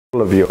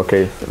of you.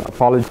 Okay,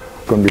 apologies,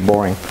 it's going to be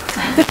boring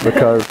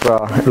because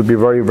it'll be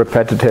very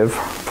repetitive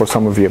for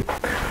some of you.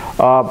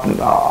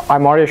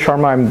 I'm Arya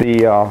Sharma. I'm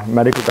the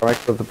medical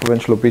director of the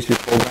Provincial Obesity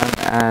Program,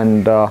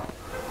 and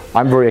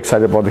I'm very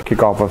excited about the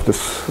kickoff of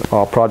this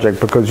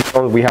project because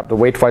we have the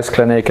Weight-Wise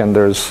Clinic, and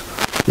there's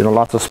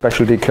lots of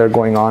specialty care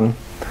going on.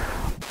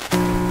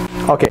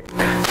 Okay,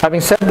 having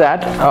said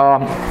that,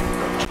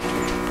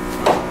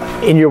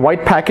 in your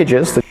white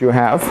packages that you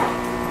have,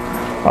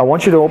 I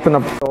want you to open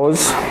up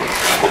those,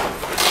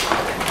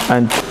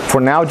 and for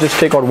now just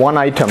take out one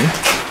item,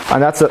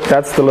 and that's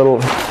the little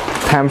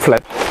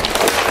pamphlet.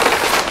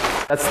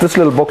 That's this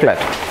little booklet.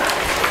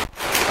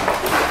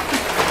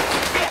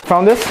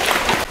 Found this?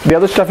 The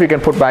other stuff you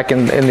can put back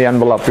in the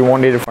envelope. You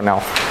won't need it for now.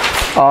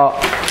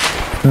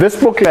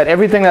 This booklet,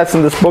 everything that's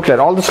in this booklet,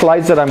 all the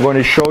slides that I'm going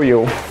to show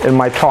you in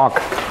my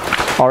talk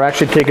are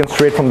actually taken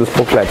straight from this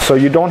booklet. So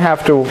you don't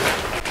have to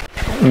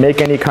make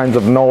any kinds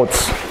of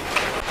notes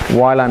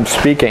while I'm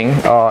speaking.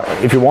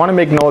 If you want to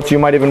make notes, you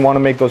might even want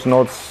to make those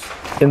notes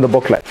in the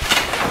booklet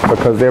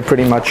because they're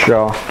pretty much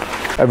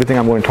everything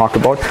I'm going to talk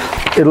about.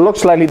 It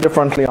looks slightly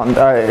differently on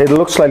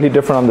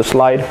different on the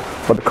slide,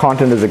 but the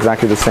content is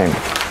exactly the same.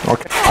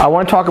 Okay. I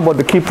want to talk about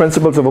the key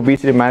principles of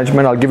obesity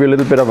management. I'll give you a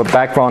little bit of a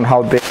background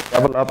how they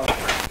developed,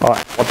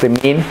 what they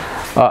mean,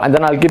 and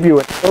then I'll give you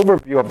an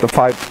overview of the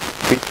 5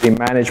 obesity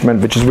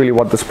management, which is really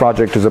what this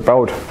project is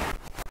about.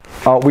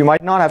 We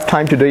might not have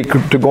time today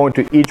to go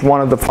into each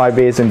one of the 5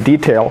 A's in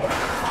detail,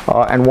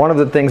 and one of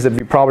the things that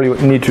we probably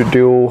need to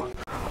do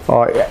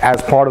as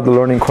part of the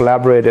learning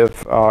collaborative,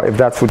 if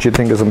that's what you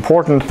think is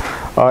important,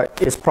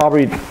 is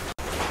probably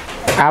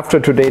after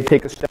today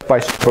take a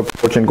step-by-step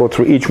approach and go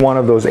through each one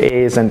of those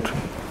A's, and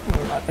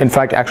in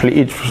fact actually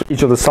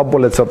each of the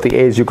sub-bullets of the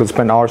A's you could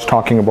spend hours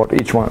talking about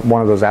each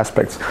one of those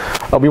aspects.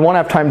 We won't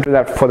have time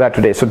for that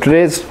today. So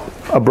today's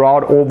a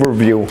broad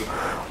overview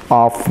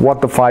of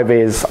what the 5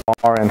 A's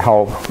are and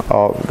how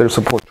they're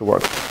supposed to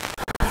work.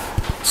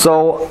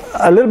 So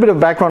a little bit of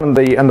background on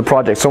the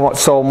project.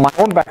 So my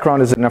own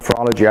background is in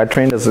nephrology. I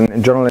trained as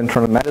in general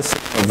internal medicine.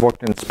 I've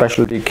worked in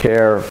specialty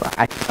care,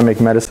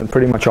 academic medicine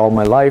pretty much all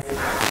my life.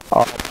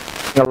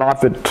 A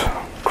lot with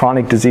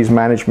chronic disease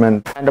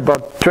management. And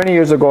about 20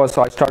 years ago or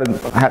so, I started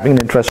having an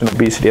interest in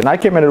obesity. And I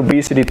came at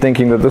obesity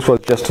thinking that this was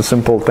just a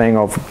simple thing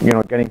of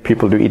getting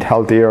people to eat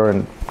healthier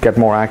and get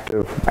more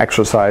active,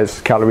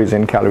 exercise, calories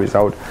in, calories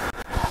out.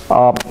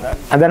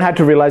 And then had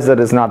to realize that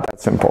it's not that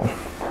simple.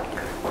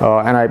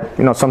 And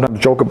I sometimes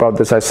joke about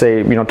this. I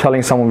say,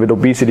 telling someone with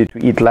obesity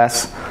to eat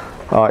less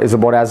is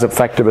about as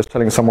effective as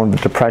telling someone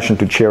with depression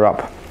to cheer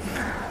up.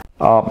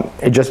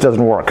 It just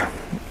doesn't work.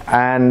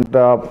 And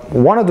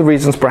one of the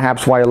reasons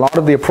perhaps why a lot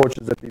of the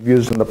approaches that we've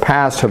used in the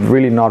past have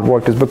really not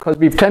worked is because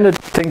we've tended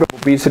to think of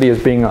obesity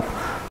as being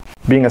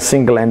a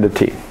single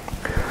entity.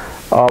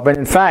 When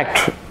in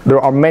fact, there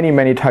are many,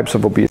 many types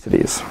of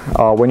obesities.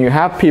 When you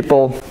have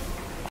people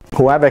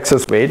who have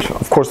excess weight,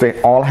 of course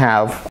they all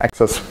have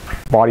excess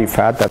body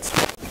fat, that's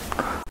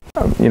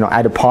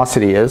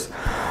adiposity is.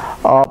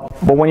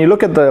 But when you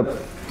look at the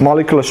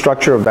molecular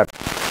structure of that,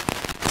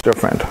 it's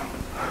different.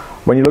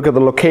 When you look at the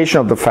location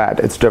of the fat,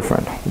 it's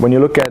different. When you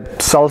look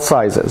at cell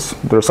sizes,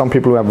 there are some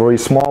people who have very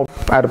small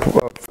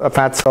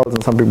fat cells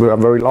and some people who have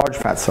very large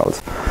fat cells.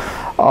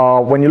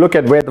 When you look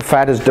at where the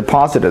fat is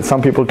deposited,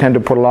 some people tend to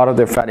put a lot of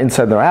their fat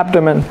inside their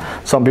abdomen,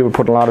 some people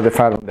put a lot of their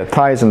fat on their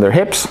thighs and their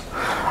hips.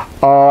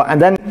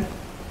 And then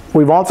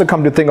we've also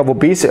come to think of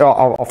obesity,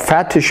 of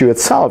fat tissue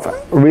itself,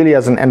 really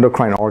as an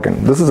endocrine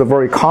organ. This is a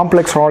very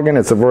complex organ.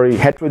 It's a very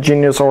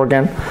heterogeneous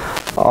organ.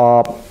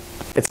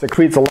 It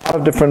secretes a lot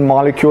of different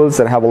molecules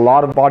that have a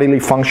lot of bodily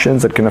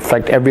functions that can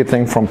affect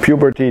everything from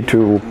puberty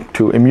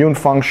to immune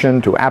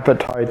function, to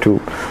appetite,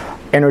 to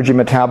energy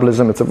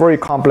metabolism. It's a very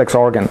complex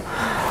organ.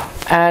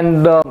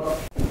 And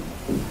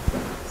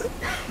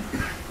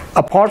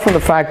apart from the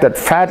fact that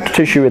fat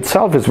tissue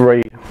itself is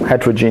very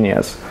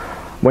heterogeneous,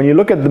 when you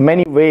look at the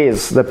many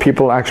ways that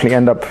people actually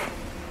end up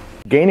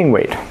gaining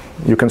weight,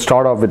 you can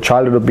start off with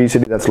childhood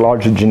obesity that's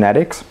largely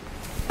genetics,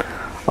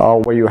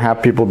 where you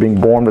have people being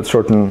born with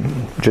certain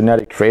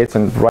genetic traits,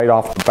 and right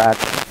off the bat,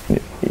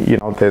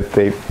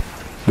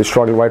 they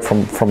struggle right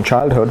from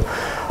childhood,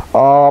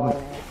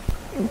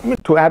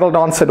 to adult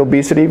onset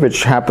obesity,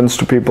 which happens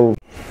to people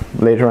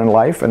later in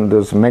life, and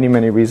there's many,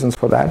 many reasons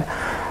for that.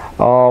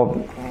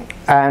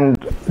 And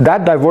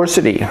that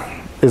diversity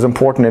is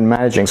important in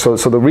managing. So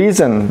the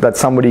reason that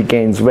somebody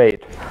gains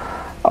weight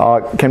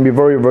can be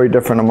very, very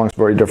different amongst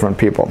very different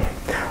people.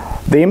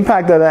 The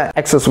impact that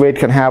excess weight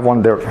can have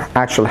on their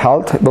actual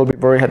health will be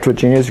very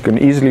heterogeneous. You can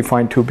easily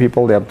find 2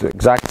 people, they have the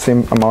exact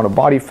same amount of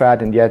body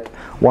fat, and yet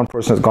one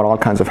person has got all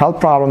kinds of health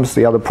problems,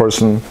 the other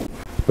person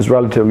is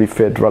relatively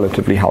fit,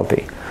 relatively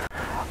healthy.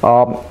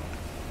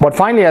 But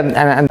finally,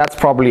 and that's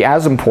probably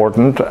as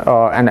important,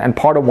 and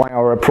part of why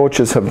our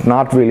approaches have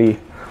not really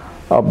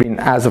been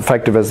as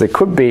effective as they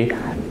could be,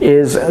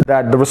 is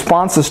that the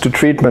responses to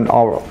treatment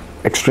are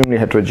extremely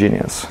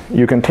heterogeneous.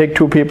 You can take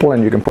two people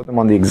and you can put them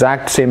on the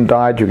exact same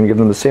diet, you can give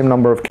them the same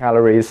number of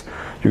calories,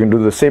 you can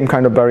do the same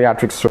kind of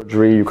bariatric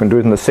surgery, you can do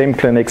it in the same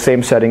clinic,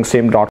 same setting,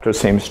 same doctor,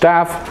 same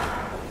staff,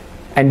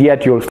 and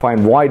yet you'll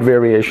find wide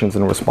variations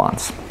in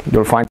response.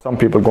 You'll find some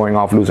people going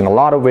off losing a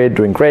lot of weight,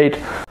 doing great,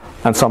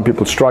 and some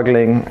people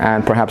struggling,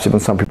 and perhaps even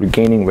some people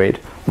gaining weight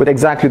with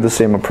exactly the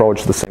same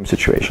approach, the same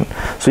situation.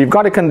 So you've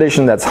got a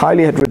condition that's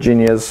highly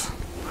heterogeneous,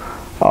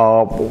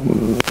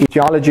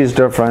 etiology is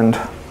different,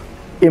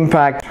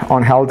 impact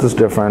on health is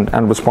different,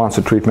 and response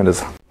to treatment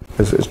is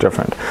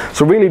different.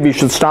 So really we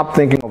should stop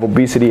thinking of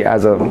obesity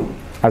as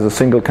a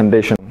single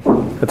condition.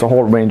 It's a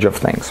whole range of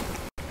things.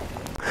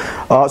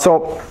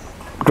 So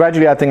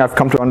gradually I think I've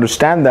come to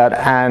understand that,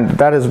 and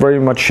that has very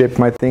much shaped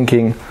my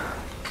thinking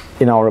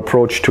in our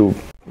approach to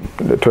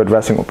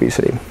addressing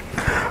obesity.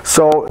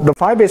 So the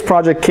 5-Base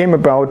project came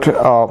about,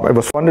 it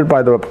was funded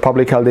by the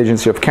Public Health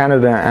Agency of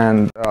Canada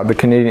and the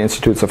Canadian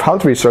Institutes of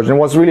Health Research, and it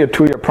was really a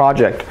 2-year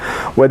project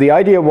where the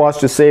idea was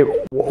to say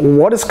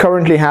what is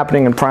currently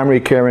happening in primary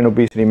care in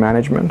obesity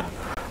management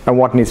and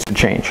what needs to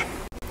change.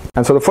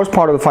 And so the first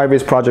part of the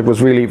 5-Base project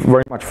was really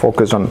very much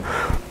focused on,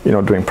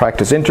 doing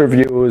practice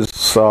interviews,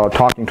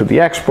 talking to the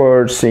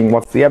experts, seeing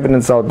what's the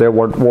evidence out there,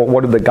 what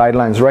do the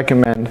guidelines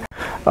recommend,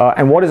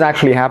 and what is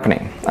actually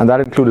happening. And that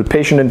included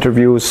patient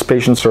interviews,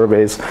 patient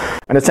surveys.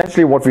 And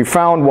essentially what we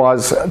found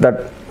was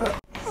that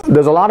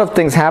there's a lot of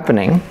things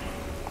happening,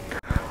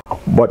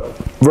 but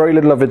very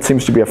little of it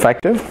seems to be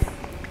effective.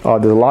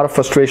 There's a lot of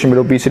frustration with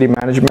obesity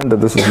management,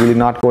 that this is really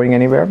not going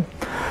anywhere.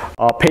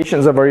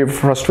 Patients are very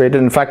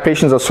frustrated. In fact,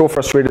 patients are so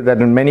frustrated that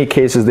in many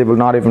cases they will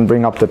not even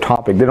bring up the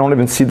topic. They don't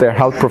even see their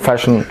health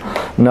professional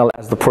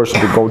as the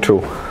person to go to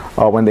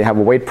when they have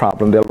a weight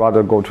problem. They'll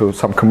rather go to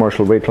some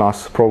commercial weight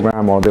loss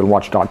program, or they'll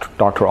watch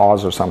Dr.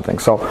 Oz or something.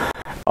 So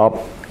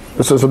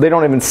they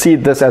don't even see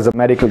this as a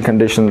medical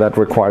condition that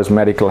requires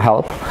medical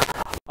help.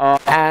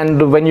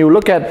 And when you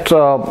look at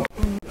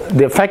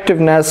the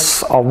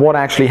effectiveness of what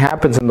actually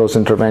happens in those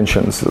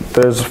interventions,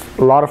 there's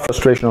a lot of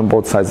frustration on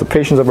both sides. The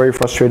patients are very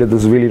frustrated,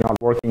 this is really not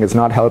working, it's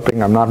not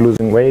helping, I'm not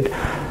losing weight.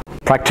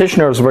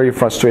 Practitioners are very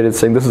frustrated,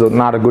 saying this is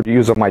not a good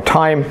use of my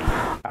time,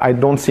 I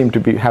don't seem to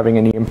be having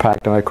any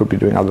impact and I could be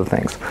doing other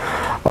things.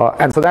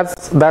 And so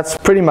that's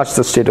pretty much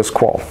the status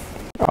quo,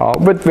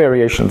 with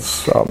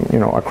variations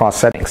across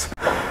settings.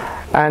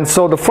 And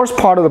so the first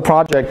part of the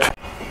project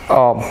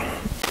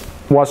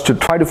was to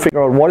try to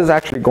figure out what is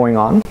actually going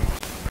on.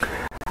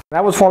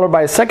 That was followed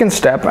by a second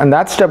step, and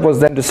that step was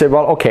then to say,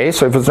 well, okay,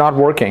 so if it's not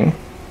working,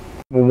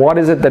 what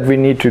is it that we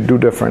need to do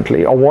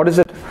differently? Or what is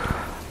it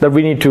that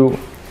we need to,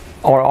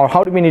 or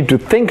how do we need to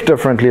think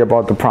differently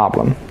about the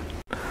problem?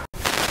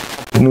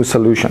 New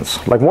solutions.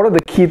 Like, what are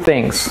the key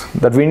things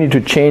that we need to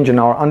change in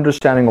our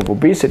understanding of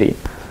obesity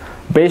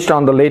based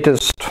on the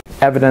latest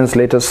evidence,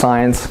 latest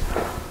science,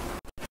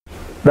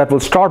 that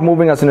will start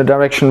moving us in a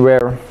direction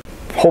where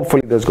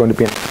hopefully there's going to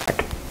be an impact.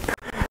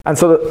 And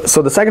so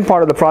the second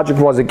part of the project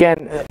was,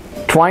 again,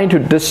 trying to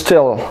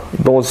distill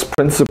those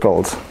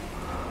principles,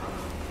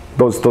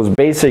 those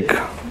basic,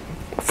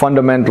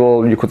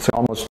 fundamental, you could say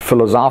almost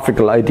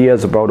philosophical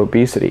ideas about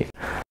obesity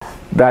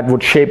that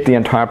would shape the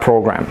entire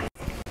program.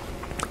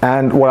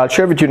 And what I'll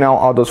share with you now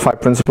are those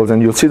 5 principles,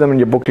 and you'll see them in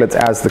your booklets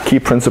as the key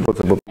principles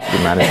of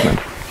obesity management.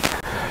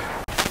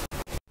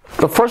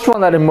 The first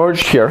one that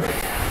emerged here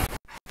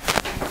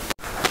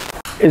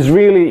is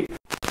really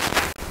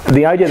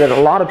the idea that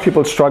a lot of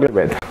people struggle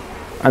with,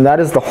 and that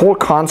is the whole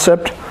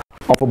concept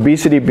of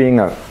obesity being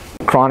a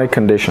chronic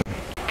condition.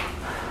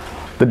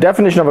 The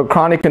definition of a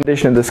chronic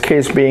condition in this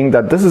case being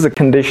that this is a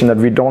condition that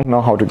we don't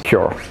know how to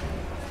cure.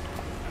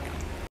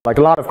 Like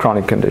a lot of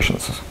chronic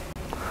conditions.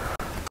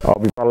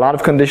 We've got a lot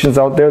of conditions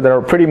out there that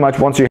are pretty much,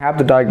 once you have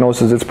the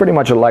diagnosis, it's pretty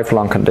much a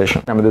lifelong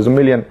condition. I mean, there's a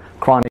million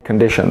chronic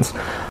conditions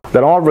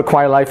that all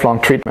require lifelong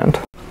treatment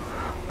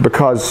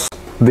because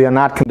they are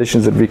not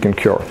conditions that we can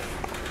cure.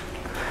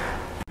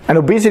 And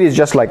obesity is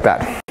just like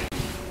that.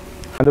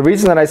 And the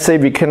reason that I say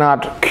we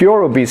cannot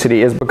cure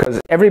obesity is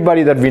because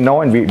everybody that we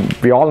know, and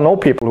we all know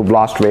people who've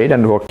lost weight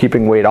and who are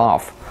keeping weight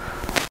off.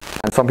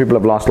 And some people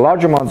have lost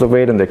large amounts of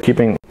weight and they're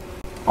keeping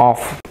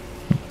off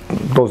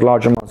those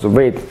large amounts of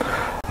weight.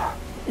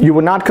 You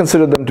would not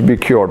consider them to be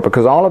cured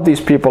because all of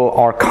these people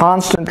are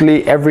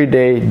constantly, every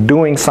day,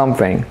 doing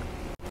something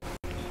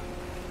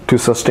to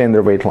sustain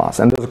their weight loss.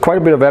 And there's quite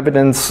a bit of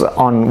evidence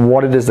on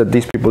what it is that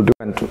these people do,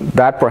 and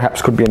that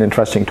perhaps could be an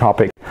interesting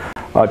topic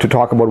to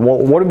talk about.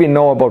 What do we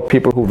know about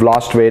people who've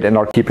lost weight and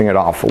are keeping it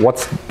off?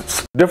 What's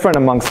different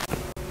amongst,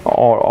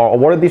 or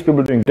what are these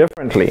people doing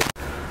differently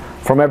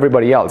from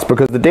everybody else?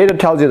 Because the data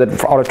tells you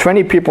that out of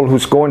 20 people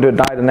who's go into a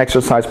diet and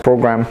exercise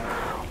program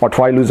or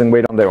try losing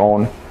weight on their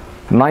own,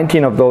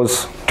 19 of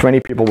those 20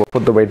 people will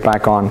put the weight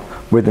back on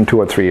within 2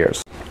 or 3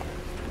 years.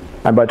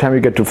 And by the time you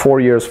get to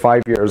 4 years,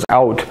 5 years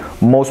out,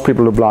 most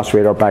people who've lost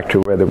weight are back to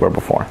where they were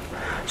before.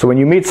 So when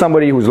you meet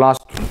somebody who's lost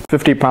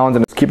 50 pounds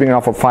and is keeping it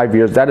off for 5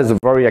 years, that is a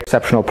very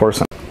exceptional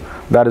person.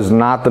 That is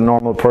not the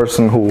normal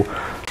person who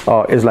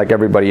is like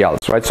everybody else,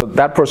 right? So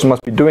that person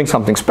must be doing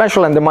something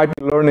special, and there might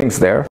be learnings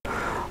there,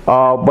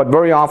 but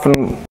very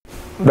often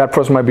that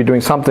person might be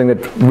doing something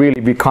that really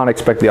we can't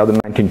expect the other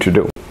 19 to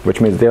do,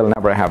 which means they'll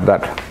never have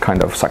that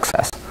kind of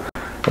success,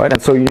 right?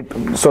 And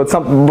so it's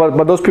something,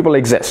 but those people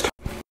exist.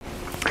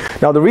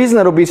 Now, the reason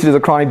that obesity is a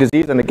chronic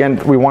disease, and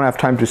again, we won't have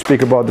time to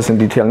speak about this in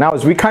detail now,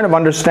 is we kind of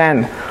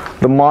understand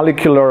the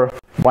molecular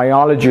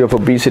biology of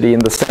obesity in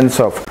the sense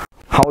of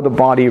how the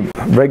body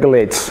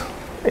regulates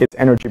its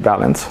energy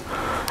balance.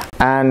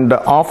 And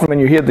often when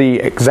you hear the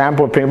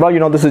example of, well, you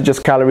know, this is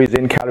just calories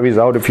in, calories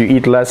out. If you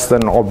eat less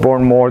than or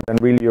burn more, then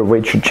really your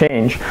weight should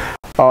change.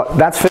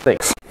 That's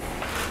physics.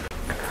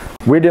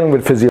 We're dealing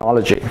with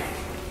physiology.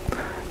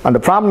 And the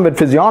problem with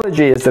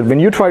physiology is that when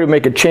you try to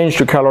make a change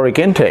to caloric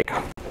intake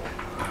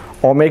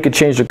or make a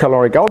change to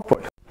caloric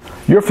output,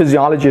 your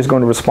physiology is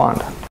going to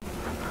respond.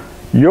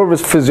 Your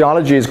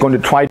physiology is going to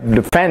try to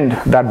defend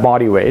that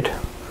body weight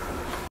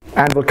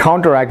and will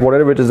counteract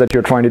whatever it is that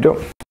you're trying to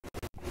do.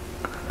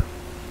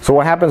 So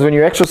what happens when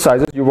you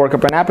exercise is you work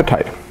up an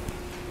appetite.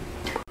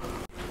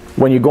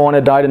 When you go on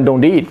a diet and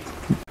don't eat,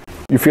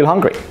 you feel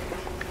hungry.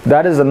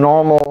 That is a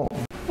normal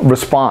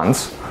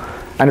response,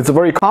 and it's a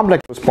very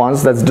complex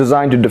response that's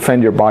designed to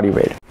defend your body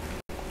weight.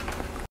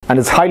 And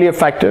it's highly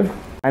effective,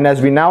 and as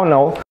we now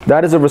know,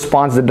 that is a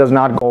response that does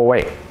not go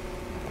away.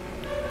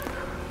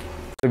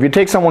 So if you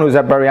take someone who's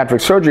had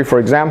bariatric surgery, for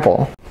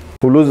example,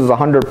 who loses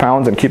 100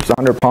 pounds and keeps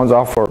 100 pounds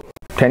off for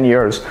 10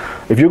 years,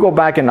 if you go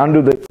back and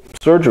undo the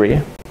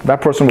surgery, that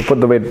person will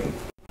put the weight,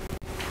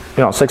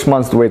 6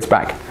 months the weight's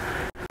back,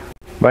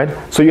 right?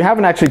 So you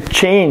haven't actually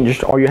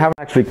changed, or you haven't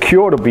actually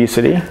cured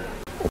obesity.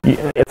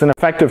 It's an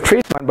effective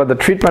treatment, but the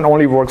treatment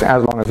only works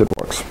as long as it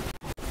works,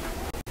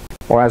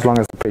 or as long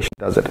as the patient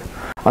does it.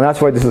 And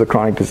that's why this is a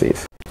chronic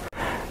disease.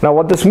 Now,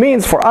 what this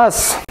means for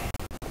us,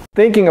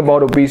 thinking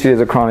about obesity as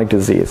a chronic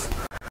disease,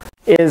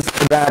 is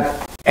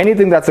that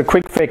anything that's a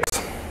quick fix,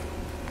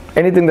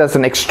 anything that's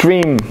an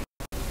extreme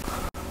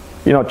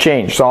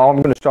change. So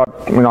I'm going to start,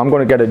 I'm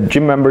going to get a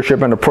gym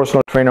membership and a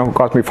personal trainer who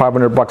costs me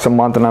 $500 a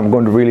month, and I'm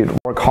going to really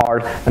work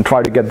hard and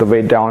try to get the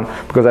weight down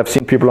because I've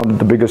seen people on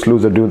The Biggest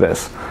Loser do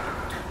this.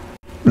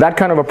 That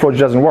kind of approach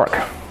doesn't work,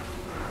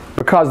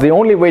 because the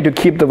only way to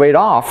keep the weight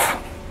off,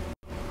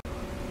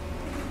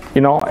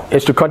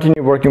 is to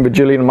continue working with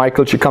Jillian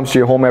Michael. She comes to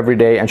your home every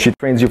day and she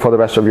trains you for the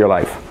rest of your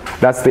life.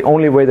 That's the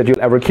only way that you'll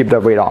ever keep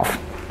that weight off,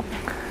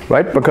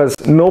 right? Because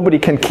nobody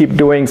can keep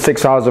doing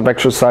 6 hours of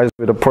exercise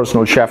with a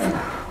personal chef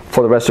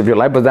for the rest of your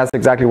life, but that's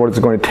exactly what it's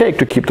going to take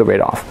to keep the weight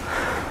off.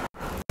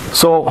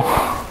 So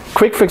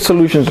quick fix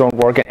solutions don't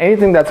work, and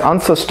anything that's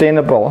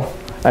unsustainable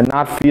and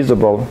not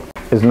feasible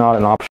is not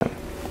an option.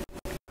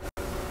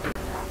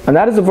 And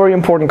that is a very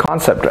important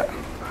concept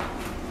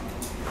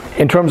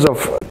in terms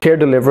of care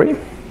delivery.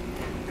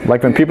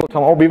 Like when people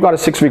tell me, oh, we've got a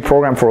 6-week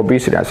program for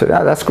obesity, I said,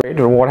 yeah, that's great.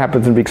 What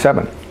happens in week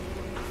 7?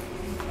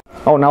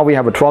 Oh, now we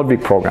have a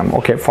 12-week program.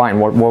 Okay, fine.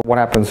 What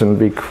happens in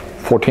week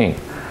 14?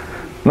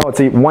 No,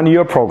 it's a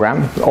 1-year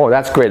program. Oh,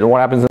 that's great. And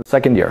what happens in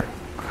the 2nd year?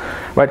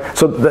 Right?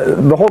 So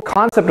the whole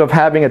concept of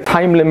having a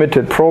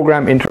time-limited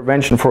program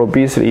intervention for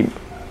obesity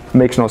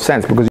makes no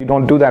sense, because you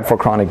don't do that for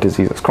chronic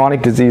diseases.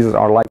 Chronic diseases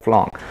are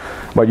lifelong.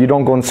 But you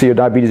don't go and see your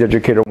diabetes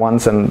educator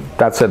once and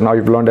that's it. Now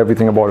you've learned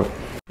everything about,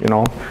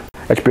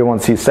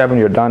 HbA1c 7,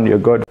 you're done, you're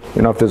good.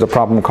 If there's a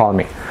problem, call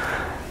me.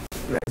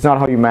 It's not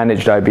how you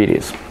manage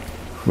diabetes,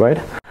 right?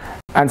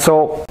 And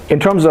so in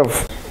terms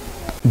of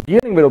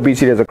dealing with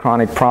obesity as a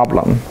chronic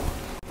problem,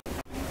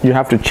 you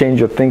have to change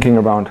your thinking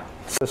around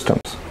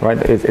systems, right?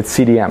 It's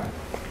CDM.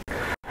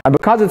 And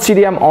because it's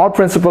CDM, all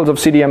principles of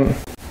CDM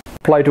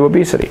apply to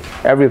obesity.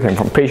 Everything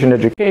from patient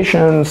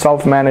education,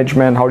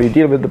 self-management, how do you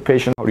deal with the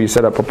patient, how do you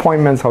set up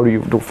appointments, how do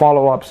you do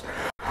follow-ups.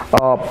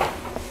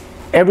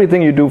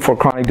 Everything you do for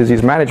chronic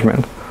disease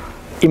management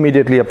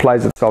immediately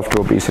applies itself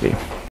to obesity,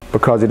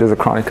 because it is a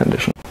chronic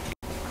condition.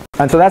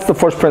 And so that's the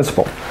first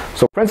principle.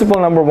 So principle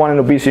number 1 in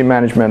obesity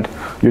management,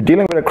 you're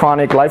dealing with a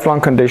chronic,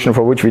 lifelong condition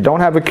for which we don't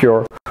have a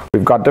cure.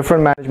 We've got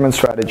different management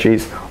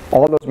strategies.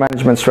 All those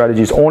management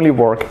strategies only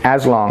work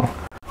as long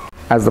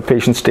as the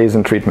patient stays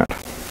in treatment.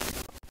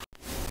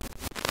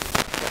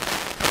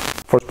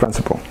 First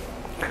principle.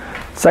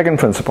 Second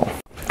principle.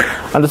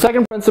 And the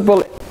second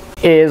principle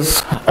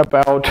is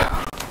about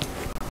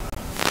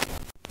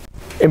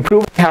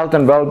improving health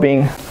and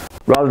well-being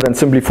rather than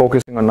simply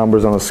focusing on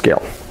numbers on a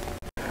scale.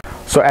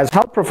 So as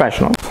health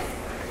professionals,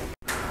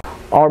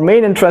 our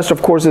main interest,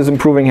 of course, is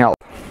improving health.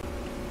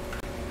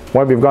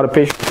 Well, we've got a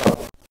patient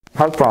with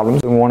health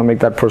problems and we want to make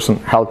that person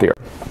healthier.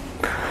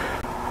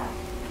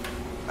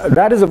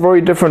 That is a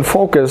very different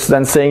focus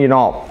than saying,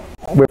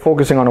 we're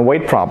focusing on a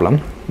weight problem,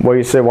 where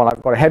you say, well,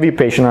 I've got a heavy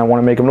patient and I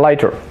want to make him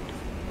lighter.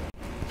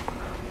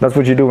 That's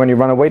what you do when you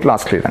run a weight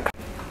loss clinic.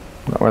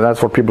 Well,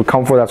 that's what people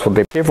come for, that's what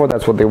they pay for,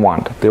 that's what they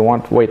want. They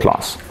want weight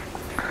loss.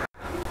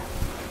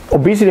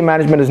 Obesity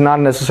management is not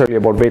necessarily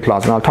about weight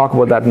loss, and I'll talk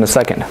about that in a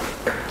second.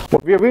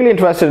 What we are really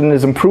interested in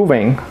is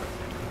improving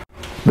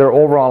their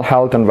overall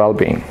health and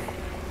well-being.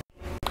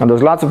 And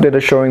there's lots of data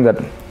showing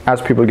that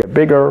as people get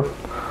bigger,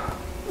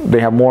 they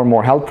have more and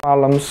more health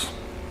problems,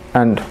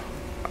 and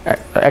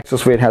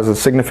excess weight has a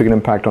significant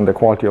impact on their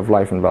quality of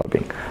life and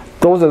well-being.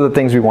 Those are the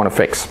things we want to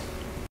fix.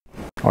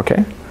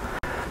 Okay?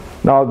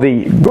 Now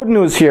the good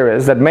news here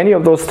is that many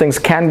of those things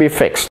can be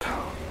fixed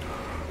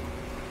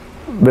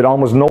with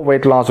almost no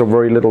weight loss or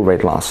very little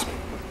weight loss.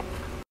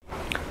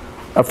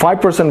 A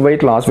 5%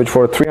 weight loss, which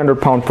for a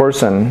 300-pound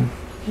person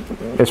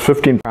is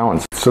 15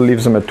 pounds, still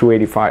leaves them at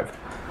 285,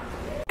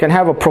 can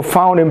have a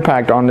profound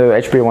impact on the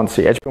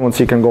HbA1c.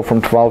 HbA1c can go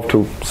from 12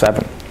 to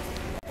 7.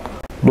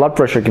 Blood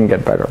pressure can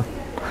get better.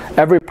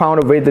 Every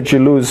pound of weight that you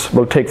lose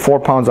will take 4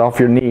 pounds off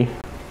your knee,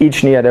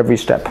 each knee at every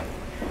step.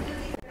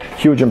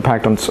 Huge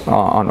impact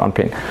on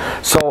pain.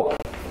 So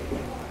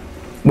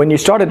when you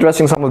start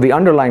addressing some of the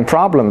underlying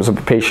problems of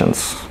the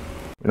patients,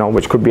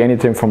 which could be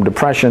anything from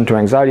depression to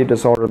anxiety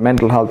disorder,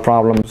 mental health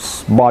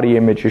problems, body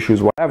image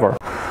issues, whatever,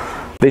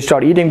 they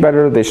start eating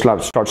better, they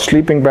start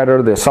sleeping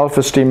better, their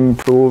self-esteem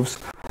improves,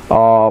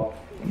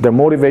 their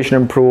motivation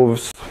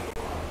improves,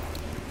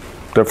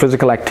 their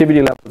physical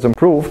activity levels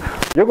improve,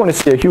 you're going to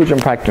see a huge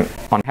impact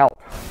on health.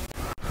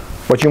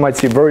 But you might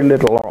see very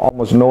little or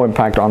almost no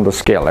impact on the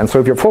scale. And so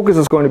if your focus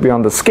is going to be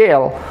on the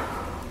scale,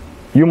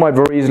 you might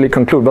very easily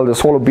conclude, well, this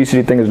whole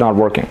obesity thing is not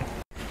working.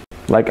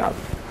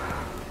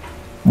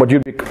 But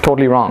you'd be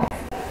totally wrong,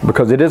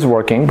 because it is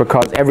working,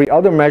 because every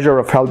other measure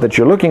of health that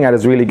you're looking at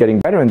is really getting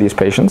better in these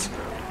patients.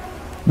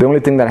 The only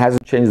thing that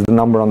hasn't changed is the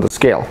number on the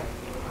scale.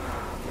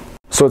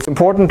 So it's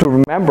important to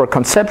remember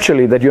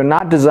conceptually that you're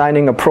not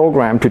designing a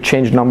program to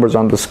change numbers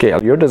on the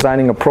scale. You're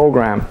designing a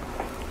program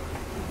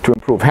to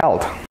improve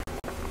health.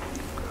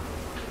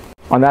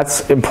 And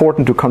that's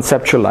important to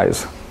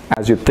conceptualize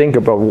as you think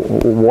about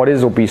what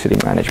is obesity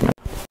management.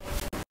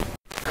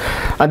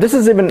 And this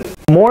is even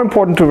more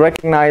important to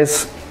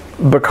recognize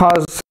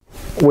because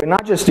we're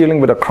not just dealing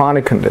with a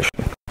chronic condition.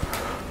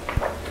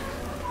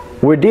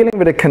 We're dealing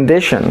with a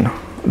condition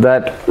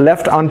that,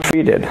 left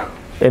untreated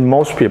in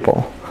most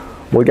people,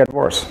 will get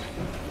worse.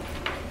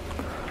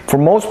 For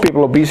most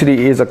people,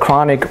 obesity is a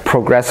chronic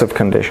progressive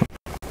condition.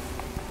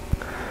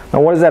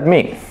 Now what does that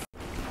mean?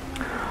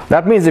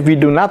 That means if we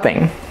do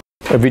nothing,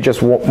 if we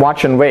just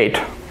watch and wait,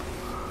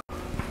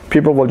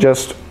 people will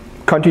just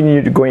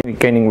continue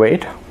gaining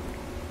weight,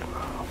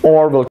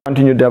 or will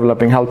continue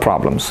developing health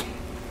problems.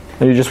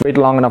 And you just wait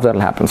long enough, that'll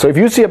happen. So if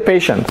you see a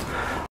patient,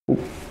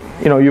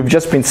 you've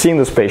just been seeing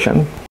this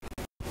patient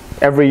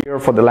every year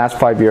for the last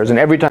 5 years, and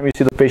every time you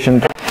see the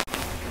patient,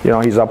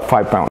 he's up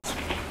 5 pounds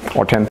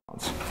or 10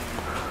 pounds.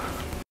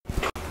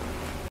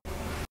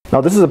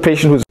 Now this is a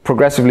patient who's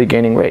progressively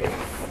gaining weight.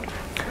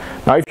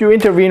 Now if you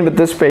intervene with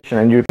this patient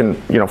and you can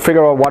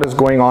figure out what is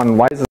going on,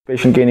 why is this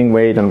patient gaining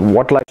weight, and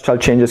what lifestyle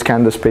changes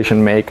can this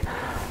patient make,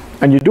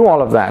 and you do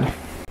all of that,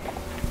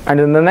 and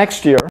in the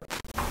next year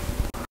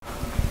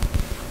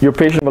your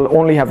patient will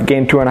only have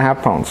gained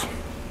 2.5 pounds.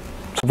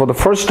 So for the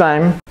first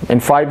time in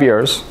 5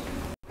 years,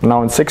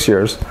 now in 6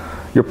 years,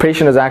 your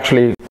patient has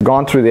actually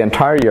gone through the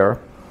entire year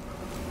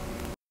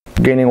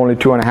gaining only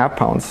 2.5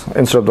 pounds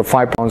instead of the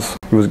 5 pounds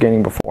he was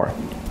gaining before.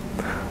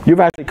 You've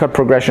actually cut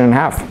progression in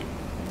half.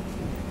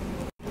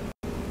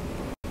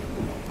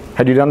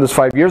 Had you done this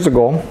 5 years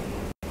ago,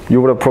 you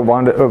would have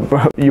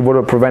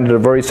prevented a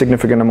very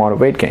significant amount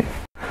of weight gain.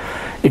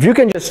 If you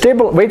can just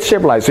weight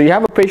stabilize, so you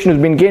have a patient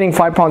who's been gaining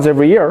 5 pounds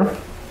every year,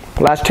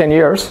 last 10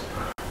 years,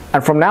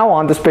 and from now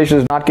on this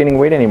patient is not gaining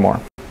weight anymore.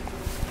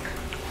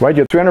 Right?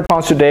 You're 300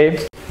 pounds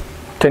today,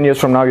 10 years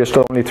from now you're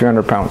still only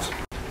 300 pounds.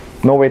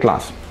 No weight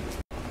loss.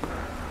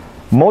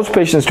 Most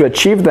patients, to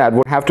achieve that,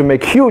 would have to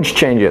make huge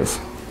changes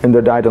in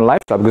their diet and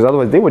lifestyle, because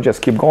otherwise they would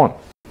just keep going.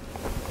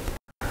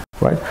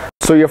 Right?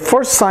 So your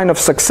first sign of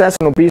success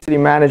in obesity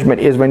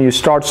management is when you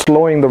start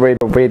slowing the rate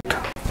of weight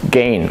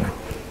gain.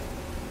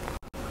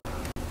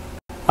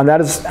 And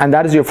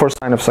that is your first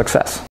sign of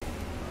success.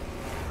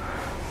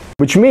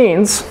 Which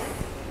means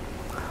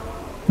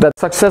that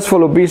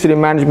successful obesity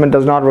management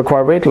does not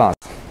require weight loss.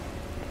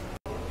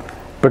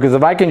 Because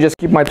if I can just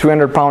keep my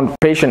 300-pound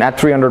patient at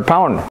 300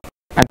 pounds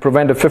and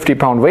prevent a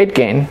 50-pound weight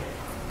gain,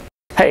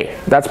 hey,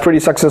 that's pretty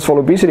successful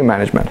obesity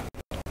management.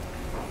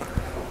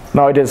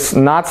 Now it is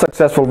not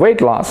successful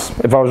weight loss.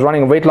 If I was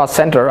running a weight loss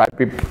center, I'd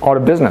be out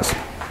of business,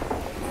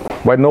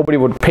 where nobody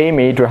would pay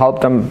me to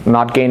help them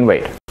not gain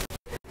weight.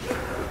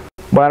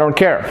 But I don't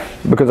care,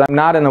 because I'm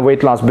not in a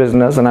weight loss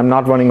business and I'm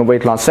not running a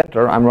weight loss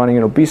center. I'm running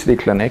an obesity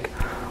clinic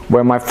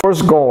where my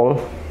first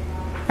goal,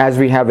 as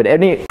we have with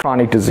any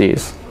chronic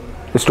disease,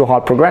 is to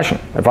halt progression.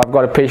 If I've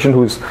got a patient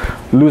who's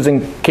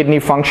losing kidney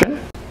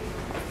function,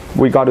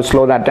 we got to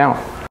slow that down.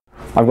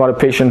 I've got a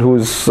patient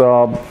who's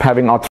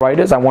having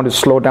arthritis, I want to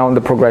slow down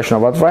the progression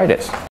of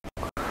arthritis.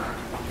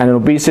 And in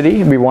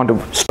obesity, we want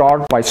to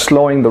start by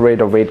slowing the rate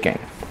of weight gain.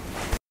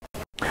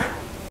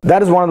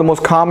 That is one of the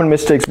most common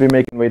mistakes we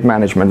make in weight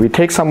management. We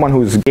take someone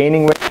who's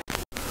gaining weight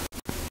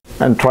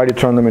and try to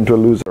turn them into a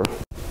loser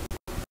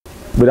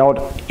without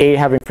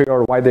having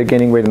figured out why they're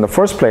gaining weight in the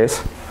first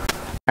place,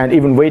 and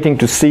even waiting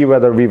to see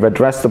whether we've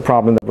addressed the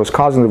problem that was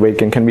causing the weight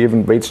gain. Can we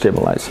even weight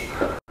stabilize?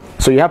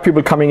 So you have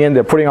people coming in,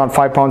 they're putting on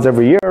 5 pounds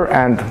every year,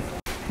 and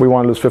we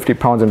want to lose 50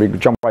 pounds and we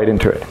jump right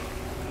into it.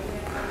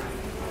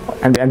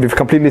 And we've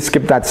completely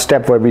skipped that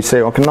step where we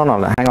say, okay, no,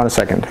 hang on a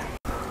second.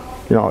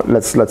 You know,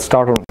 let's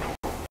start on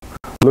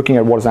looking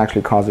at what is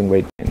actually causing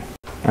weight gain,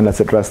 and let's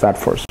address that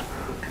first.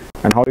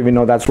 And how do we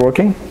know that's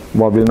working?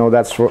 Well, we know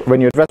that's when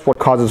you address what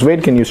causes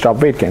weight gain, you stop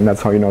weight gain.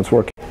 That's how you know it's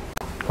working.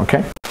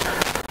 Okay?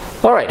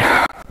 All right.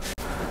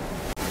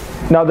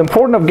 Now, the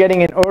importance of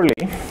getting in early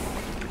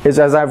is,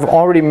 as I've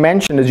already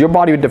mentioned, is your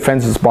body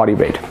defends its body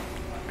weight.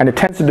 And it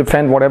tends to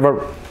defend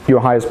whatever your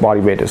highest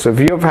body weight is. So if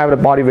you have a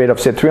body weight of,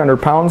 say, 300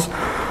 pounds,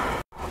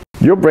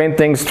 your brain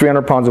thinks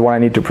 300 pounds is what I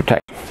need to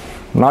protect.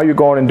 Now you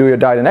go out and do your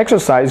diet and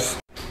exercise,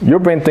 your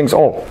brain thinks,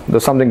 oh,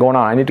 there's something going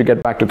on. I need to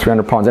get back to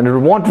 300 pounds. And it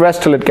won't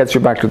rest till it gets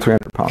you back to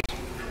 300 pounds.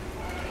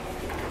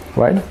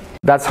 Right?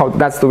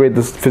 That's the way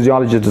this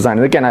physiology is designed.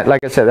 And again,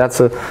 like I said, that's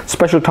a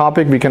special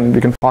topic. We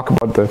can talk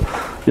about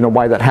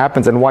why that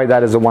happens and why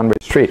that is a one-way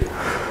street.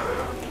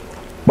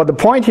 But the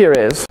point here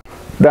is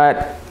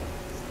that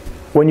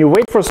when you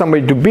wait for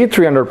somebody to be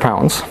 300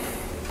 pounds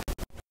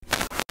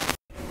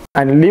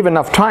and leave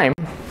enough time,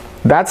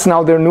 that's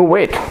now their new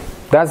weight.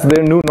 That's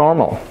their new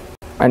normal.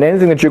 And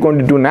anything that you're going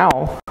to do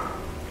now,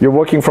 you're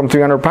working from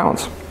 300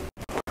 pounds.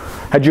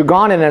 Had you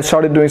gone in and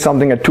started doing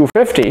something at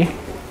 250,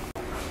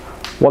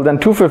 well, then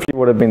 250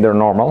 would have been their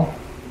normal.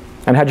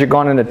 And had you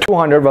gone in at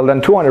 200, well,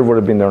 then 200 would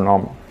have been their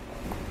normal.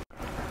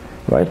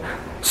 Right?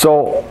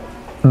 So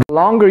the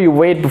longer you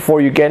wait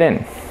before you get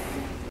in,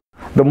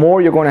 the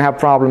more you're going to have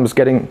problems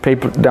getting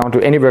people down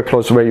to anywhere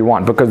close to where you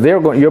want, because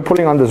you're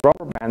pulling on this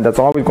rubber band that's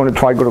always going to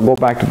try to go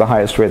back to the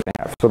highest weight they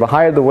have. So the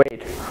higher the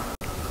weight,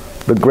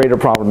 the greater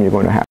problem you're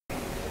going to have.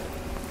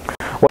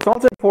 What's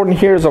also important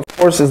here is, of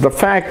course, is the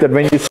fact that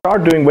when you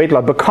start doing weight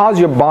loss, because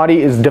your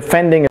body is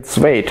defending its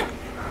weight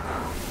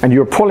and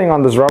you're pulling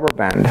on this rubber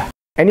band,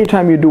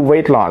 anytime you do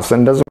weight loss,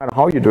 and it doesn't matter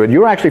how you do it,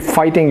 you're actually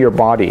fighting your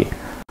body.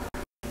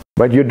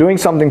 But you're doing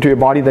something to your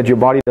body that your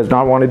body does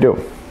not want to do.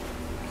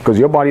 Because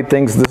your body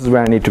thinks this is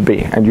where I need to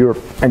be, and you're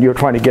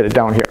trying to get it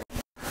down here.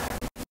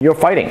 You're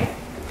fighting,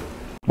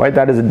 right?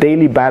 That is a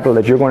daily battle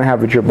that you're going to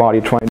have with your body,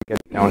 trying to get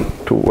it down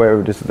to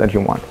wherever it is that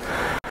you want.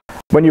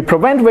 When you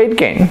prevent weight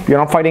gain, you're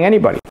not fighting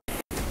anybody.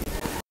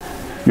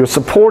 You're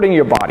supporting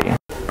your body,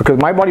 because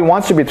my body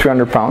wants to be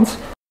 300 pounds.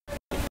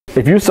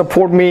 If you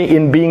support me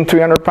in being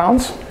 300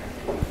 pounds,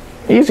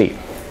 easy.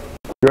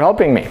 You're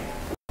helping me.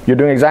 You're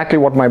doing exactly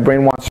what my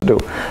brain wants to do.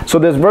 So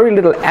there's very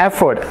little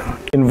effort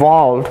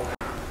involved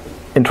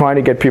in trying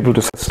to get people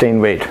to sustain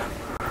weight.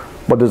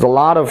 But there's a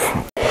lot of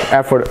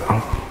effort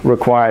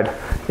required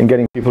in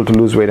getting people to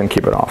lose weight and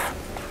keep it off.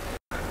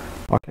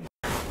 Okay.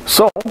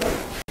 So,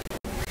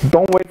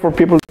 don't wait for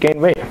people to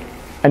gain weight.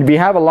 And we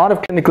have a lot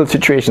of clinical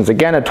situations,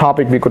 again a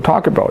topic we could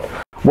talk about,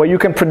 where you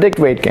can predict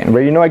weight gain,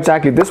 where you know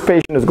exactly this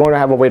patient is going to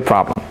have a weight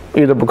problem,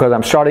 either because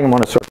I'm starting them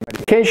on a certain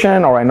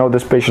medication, or I know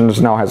this patient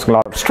now has a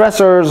lot of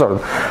stressors, or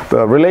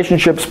the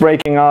relationship's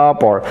breaking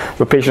up, or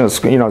the patient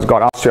has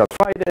got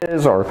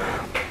osteoarthritis, or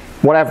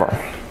whatever.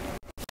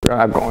 There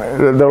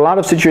are a lot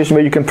of situations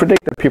where you can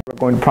predict that people are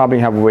going to probably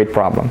have a weight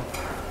problem.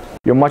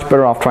 You're much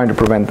better off trying to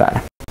prevent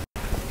that,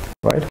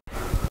 right?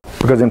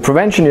 Because in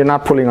prevention, you're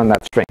not pulling on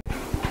that string,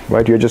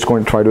 right? You're just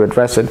going to try to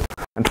address it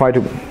and try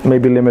to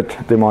maybe limit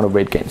the amount of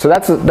weight gain. So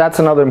that's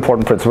another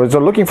important principle. So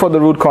looking for the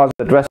root cause,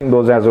 addressing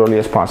those as early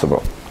as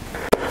possible.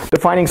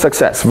 Defining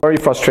success, very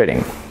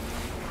frustrating,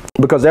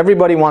 because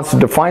everybody wants to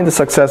define the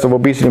success of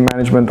obesity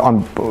management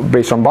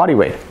based on body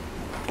weight,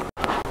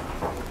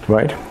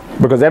 right?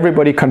 Because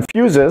everybody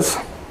confuses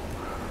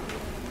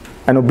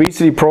an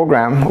obesity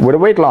program with a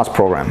weight loss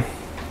program.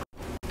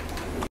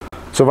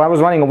 So if I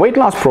was running a weight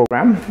loss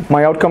program,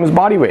 my outcome is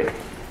body weight,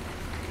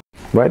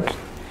 right?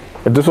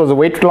 If this was a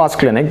weight loss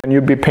clinic, then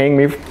you'd be paying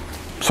me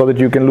so that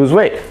you can lose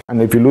weight.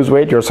 And if you lose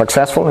weight, you're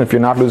successful. And if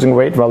you're not losing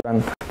weight, well,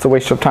 then it's a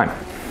waste of time.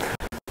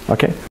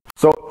 Okay?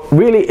 So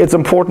really, it's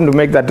important to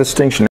make that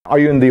distinction. Are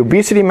you in the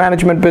obesity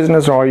management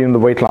business, or are you in the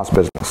weight loss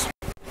business?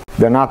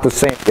 They're not the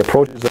same. The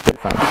approaches are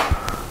different.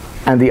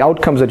 And the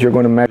outcomes that you're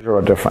going to measure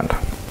are different.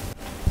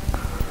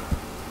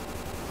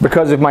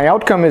 Because if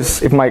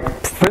my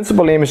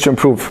principal aim is to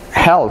improve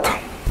health,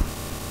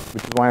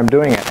 which is why I'm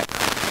doing it,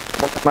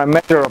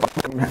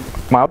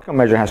 my outcome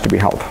measure has to be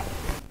health.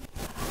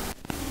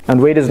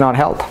 And weight is not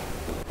health.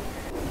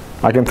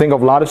 I can think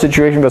of a lot of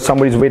situations where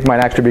somebody's weight might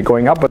actually be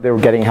going up, but they're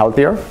getting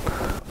healthier.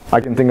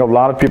 I can think of a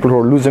lot of people who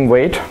are losing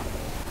weight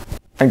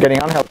and getting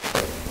unhealthy.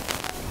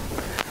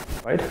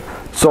 Right?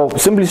 So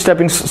simply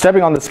stepping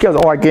on the scales,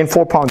 oh, I gained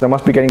 4 pounds, I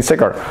must be getting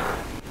sicker.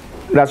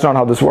 That's not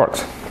how this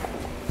works.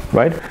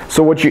 Right?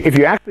 So if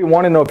you actually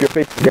want to know if your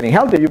patient is getting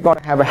healthy, you've got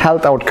to have a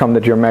health outcome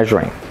that you're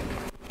measuring.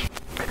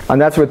 And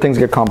that's where things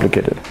get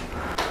complicated.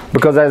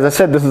 Because as I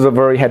said, this is a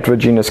very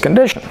heterogeneous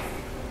condition.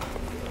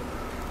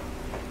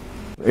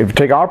 If you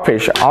take our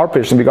patient,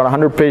 we got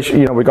 100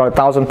 patients, we got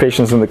 1,000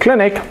 patients in the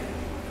clinic,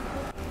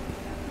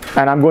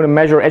 and I'm going to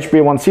measure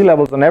HbA1c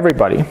levels on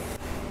everybody,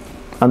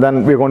 and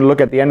then we're going to look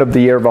at the end of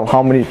the year, well,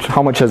 how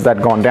much has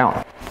that gone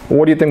down?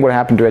 What do you think would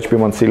happen to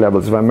HbA1c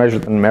levels if I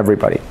measured them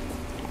everybody?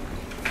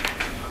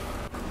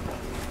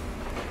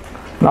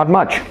 Not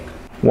much.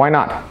 Why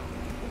not?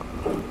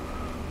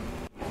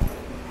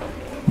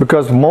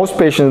 Because most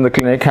patients in the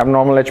clinic have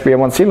normal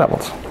HbA1c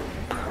levels.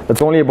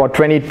 It's only about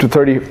 20 to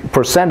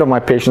 30% of my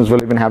patients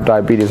will even have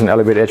diabetes and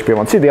elevated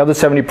HbA1c. The other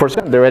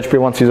 70%, their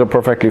HbA1cs are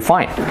perfectly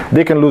fine.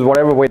 They can lose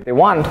whatever weight they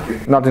want.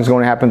 Nothing's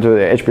going to happen to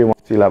their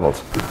HbA1c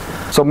levels.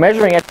 So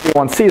measuring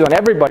HbA1cs on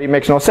everybody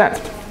makes no sense,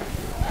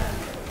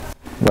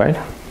 right?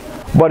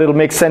 But it'll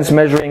make sense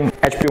measuring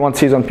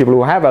HbA1cs on people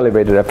who have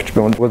elevated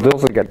HbA1c, because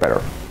those will get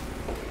better.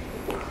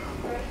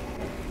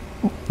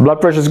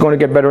 Blood pressure is going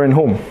to get better in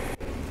whom?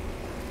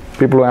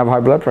 People who have high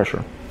blood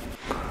pressure.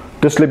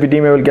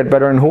 Dyslipidemia will get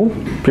better in who?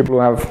 People who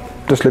have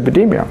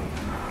dyslipidemia.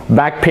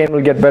 Back pain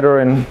will get better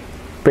in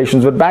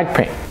patients with back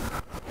pain.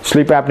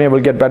 Sleep apnea will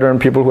get better in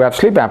people who have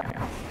sleep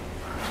apnea,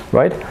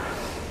 right?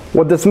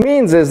 What this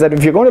means is that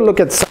if you're going to look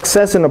at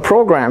success in a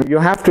program, you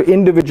have to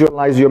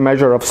individualize your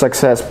measure of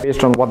success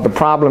based on what the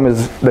problem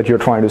is that you're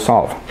trying to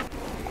solve.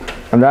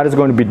 And that is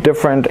going to be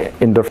different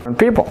in different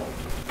people.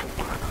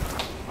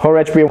 Her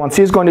HbA1c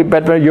is going to get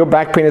better, your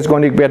back pain is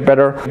going to get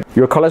better,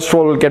 your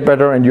cholesterol will get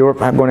better, and you're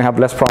going to have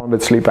less problem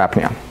with sleep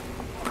apnea.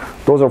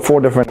 Those are 4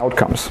 different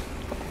outcomes,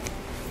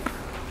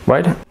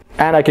 right?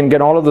 And I can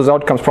get all of those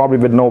outcomes probably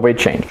with no weight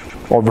change,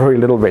 or very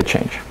little weight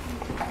change,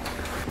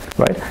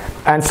 right?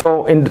 And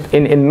so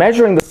in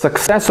measuring the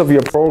success of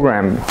your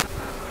program,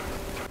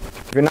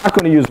 if you're not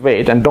going to use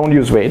weight, and don't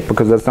use weight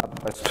because that's not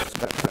the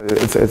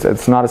best,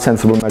 it's not a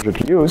sensible measure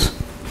to use,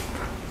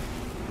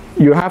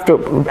 you have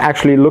to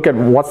actually look at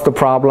what's the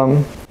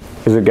problem,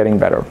 is it getting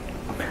better?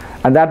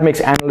 And that makes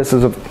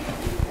analysis of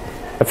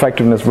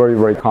effectiveness very,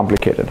 very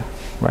complicated,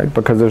 right?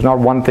 Because there's not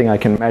one thing I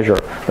can measure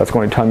that's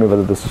going to tell me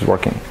whether this is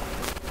working.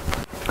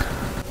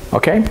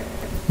 Okay?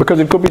 Because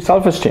it could be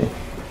self-esteem.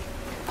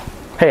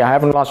 Hey, I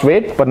haven't lost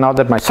weight, but now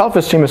that my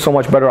self-esteem is so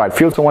much better, I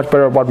feel so much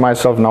better about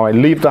myself, now I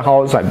leave the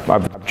house,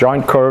 I've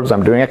joined curves,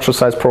 I'm doing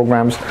exercise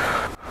programs,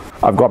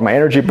 I've got my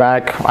energy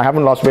back, I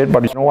haven't lost weight,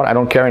 but you know what, I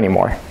don't care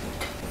anymore.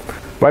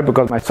 Right,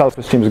 because my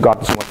self-esteem has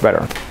gotten so much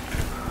better.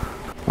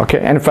 Okay,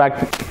 and in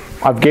fact,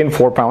 I've gained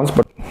 4 pounds,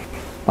 but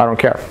I don't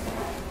care.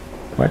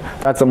 Right,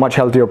 that's a much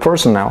healthier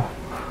person now,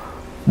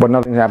 but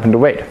nothing's happened to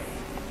weight.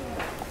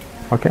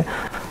 Okay,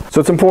 so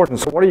it's important.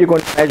 So what are you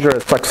going to measure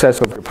as success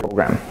of your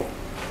program?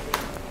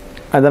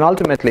 And then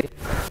ultimately,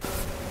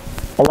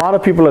 a lot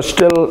of people are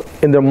still,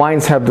 in their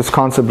minds, have this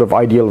concept of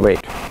ideal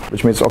weight,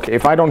 which means, okay,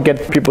 if I don't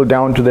get people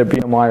down to their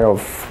BMI of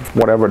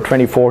whatever,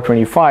 24,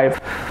 25,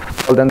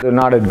 well, then they're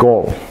not at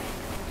goal.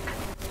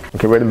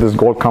 Okay, where did this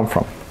goal come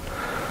from?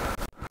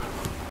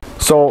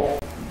 So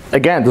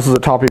again, this is a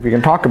topic we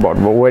can talk about.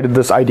 Well, where did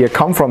this idea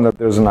come from that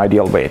there's an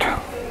ideal weight?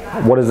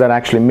 What does that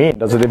actually mean?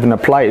 Does it even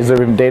apply? Is there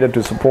even data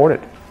to support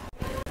it?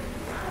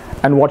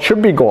 And what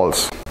should be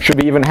goals? Should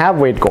we even have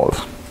weight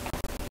goals?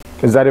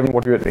 Is that even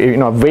what we,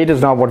 if weight is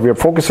not what we are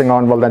focusing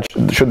on, well then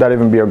should that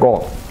even be a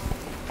goal?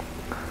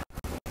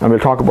 And we'll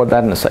talk about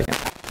that in a second,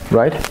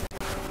 right?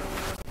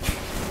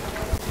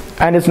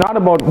 And it's not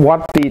about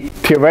what the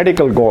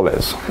theoretical goal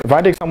is. If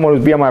I take someone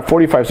who's BMI of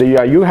 45, say,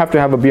 yeah, you have to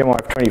have a BMI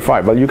of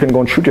 25. Well, you can go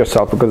and shoot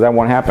yourself because that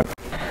won't happen.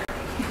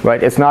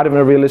 Right? It's not even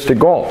a realistic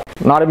goal.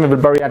 Not even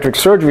with bariatric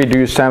surgery do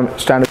you stand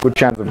a good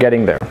chance of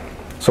getting there.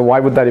 So why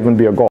would that even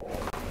be a goal?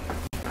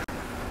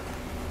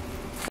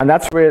 And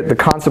that's where the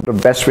concept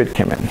of best weight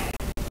came in.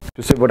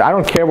 To say, but I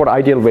don't care what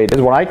ideal weight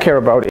is. What I care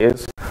about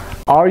is,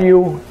 are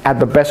you at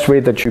the best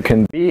weight that you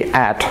can be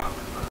at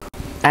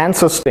and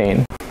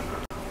sustain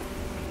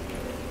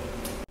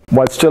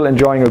while still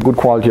enjoying a good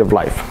quality of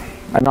life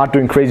and not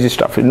doing crazy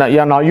stuff.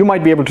 Now you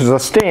might be able to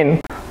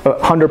sustain a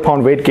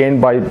 100-pound weight gain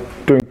by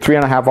doing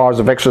 3.5 hours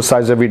of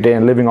exercise every day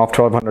and living off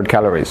 1,200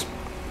 calories.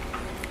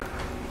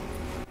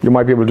 You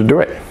might be able to do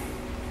it.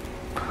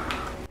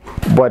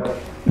 But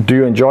do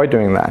you enjoy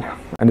doing that?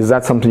 And is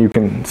that something you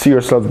can see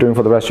yourself doing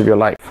for the rest of your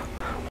life?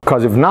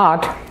 Because if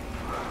not,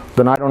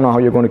 then I don't know how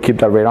you're going to keep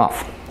that weight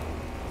off.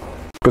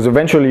 Because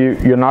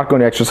eventually you're not going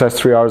to exercise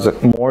 3 hours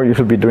more, you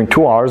should be doing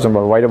 2 hours, and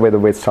right away the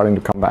weight's starting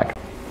to come back.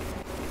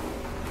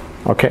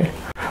 Okay?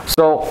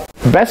 So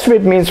best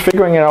weight means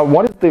figuring out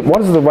what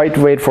is the right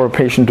weight for a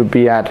patient to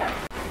be at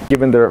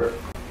given their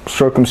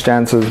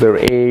circumstances, their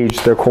age,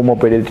 their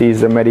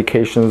comorbidities, their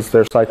medications,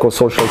 their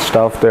psychosocial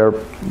stuff, their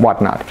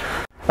whatnot.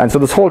 And so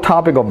this whole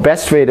topic of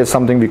best weight is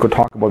something we could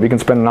talk about. We can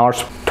spend an hour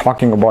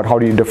talking about how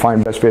do you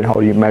define best weight, how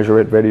do you measure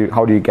it,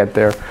 how do you get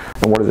there,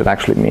 and what does it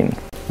actually mean.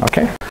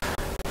 Okay?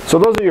 So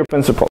those are your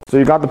principles. So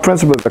you got the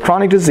principle of the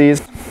chronic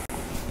disease.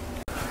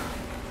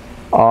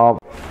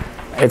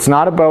 It's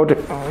not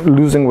about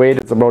losing weight,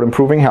 it's about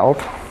improving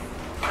health.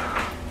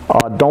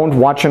 Don't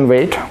watch and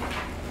wait,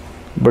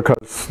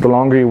 because the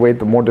longer you wait,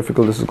 the more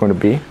difficult this is going to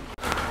be.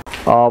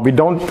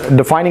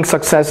 Defining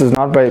success is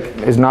not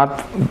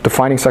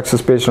defining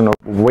success based on a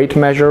weight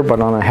measure,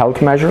 but on a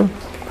health measure.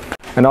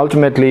 And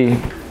ultimately,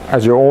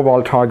 as your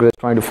overall target is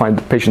trying to find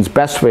the patient's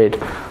best weight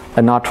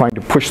and not trying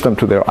to push them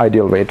to their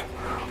ideal weight,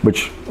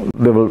 which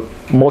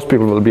most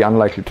people will be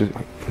unlikely to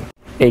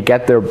A,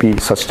 get there, B,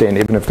 sustain,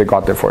 even if they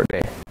got there for a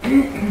day.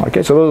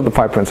 Okay, so those are the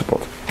 5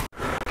 principles.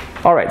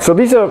 All right, so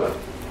these are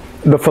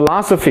the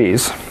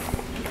philosophies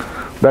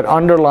that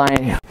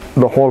underlie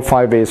the whole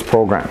 5 A's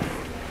program.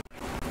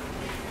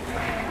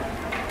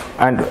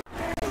 And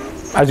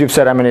as you've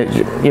said, I mean,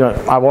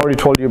 I've already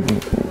told you,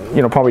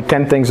 probably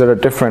 10 things that are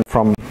different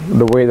from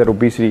the way that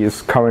obesity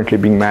is currently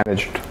being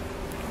managed,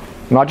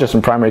 not just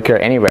in primary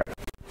care, anywhere.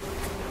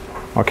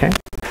 Okay.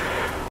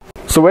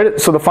 So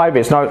the 5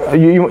 A's. Now,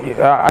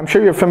 I'm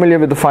sure you're familiar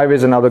with the 5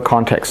 A's in other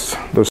contexts.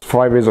 There's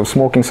 5 A's of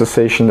smoking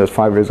cessation, there's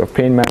 5 A's of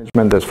pain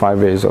management, there's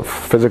 5 A's of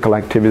physical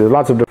activity, there's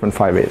lots of different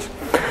 5 A's.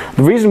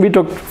 The reason we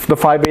took the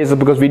 5 A's is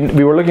because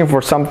we were looking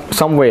for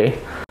some way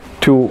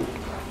to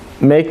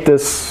make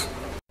this,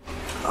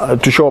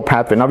 to show a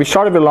pathway. Now, we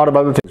started with a lot of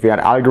other things. We had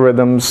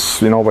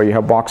algorithms, where you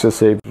have boxes,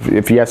 say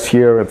if yes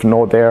here, if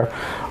no there.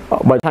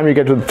 By the time you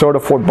get to the third or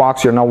fourth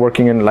box, you're now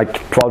working in like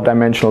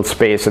 12-dimensional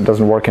space. It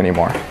doesn't work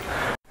anymore.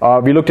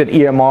 We looked at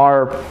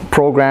EMR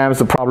programs.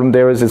 The problem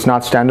there is it's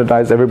not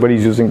standardized.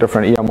 Everybody's using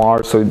different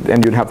EMRs,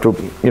 and you'd have to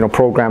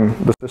program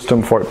the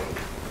system for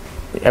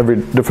every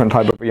different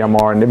type of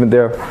EMR, and even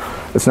there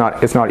it's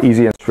not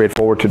easy and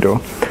straightforward to do.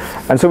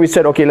 And so we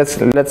said, okay, let's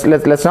not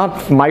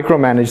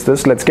micromanage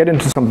this. Let's get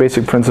into some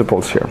basic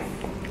principles here,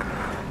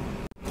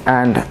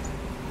 and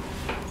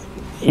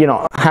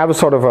have a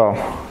sort of a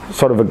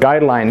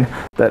guideline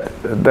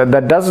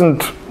that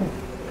doesn't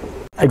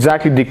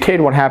exactly dictate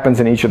what happens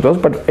in each of those,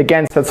 but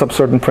again sets up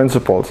certain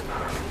principles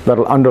that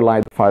will underlie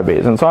the 5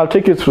 A's. And so I'll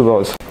take you through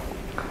those.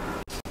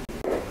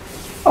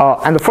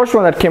 And the first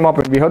one that came up,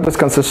 and we heard this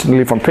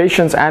consistently from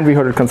patients, and we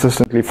heard it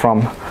consistently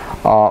from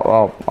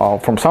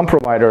some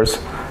providers,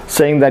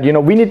 saying that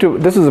we need to.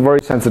 This is a very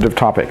sensitive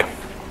topic,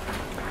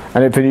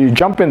 and if you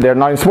jump in there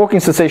now in smoking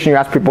cessation, you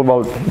ask people,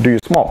 well, do you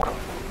smoke?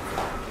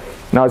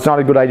 Now, it's not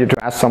a good idea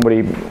to ask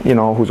somebody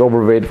who's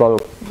overweight, well,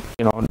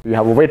 do you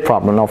have a weight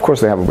problem? Now, of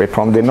course they have a weight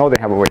problem. They know they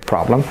have a weight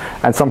problem,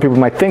 and some people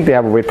might think they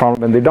have a weight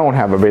problem and they don't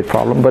have a weight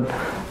problem, but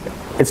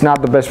it's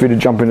not the best way to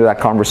jump into that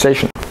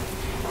conversation.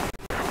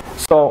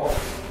 So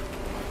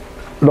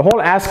the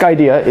whole ask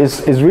idea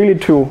is really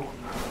to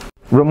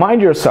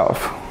remind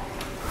yourself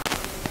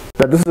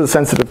that this is a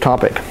sensitive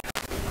topic.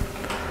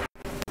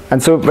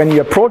 And so when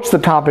you approach the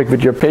topic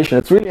with your patient,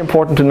 it's really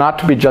important to not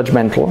to be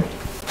judgmental.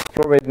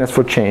 Show readiness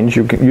for change.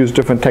 You can use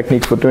different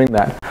techniques for doing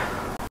that.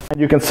 And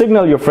you can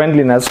signal your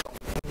friendliness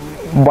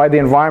by the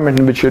environment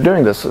in which you're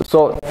doing this.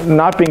 So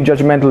not being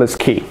judgmental is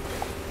key.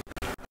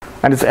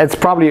 And it's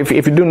probably, if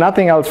you do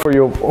nothing else for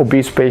your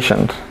obese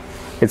patient,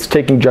 it's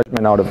taking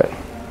judgment out of it.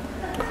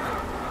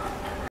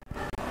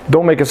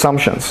 Don't make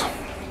assumptions.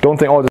 Don't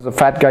think, oh, there's a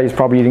fat guy, he's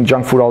probably eating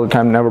junk food all the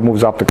time, never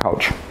moves off the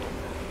couch.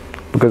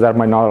 Because that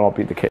might not all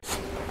be the case.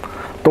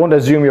 Don't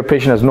assume your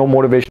patient has no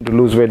motivation to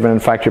lose weight when in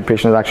fact your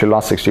patient has actually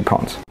lost 60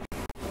 pounds.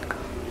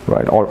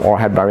 Right? Or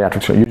had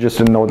bariatric surgery. You just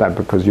didn't know that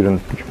because you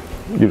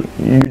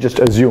just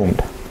assumed.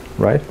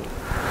 Right?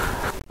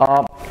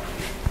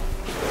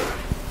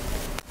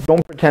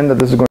 Don't pretend that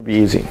this is going to be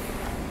easy.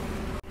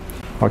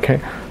 Okay?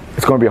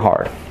 It's going to be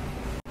hard.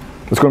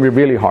 It's going to be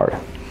really hard.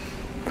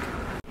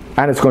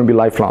 And it's going to be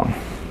lifelong.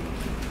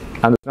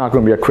 And there's not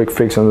going to be a quick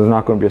fix, and there's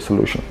not going to be a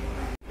solution.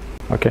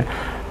 Okay?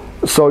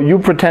 So you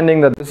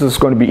pretending that this is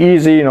going to be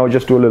easy,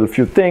 just do a little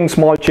few things,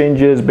 small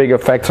changes, big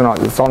effects, and all,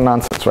 it's all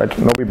nonsense, right?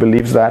 Nobody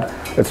believes that.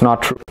 It's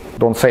not true.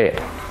 Don't say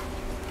it.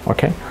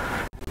 Okay?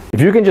 If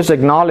you can just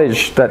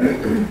acknowledge that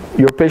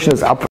your patient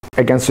is up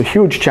against a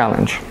huge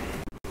challenge,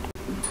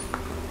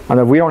 and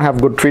that we don't have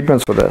good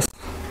treatments for this,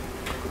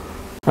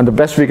 and the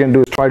best we can do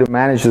is try to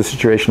manage the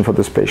situation for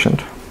this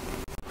patient,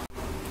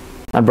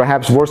 and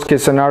perhaps worst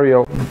case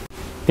scenario,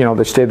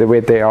 they stay the way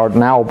they are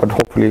now, but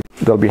hopefully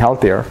they'll be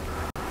healthier.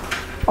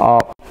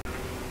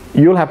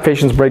 You'll have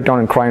patients break down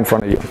and cry in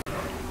front of you,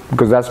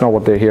 because that's not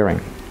what they're hearing.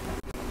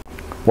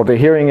 What they're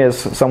hearing is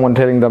someone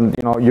telling them,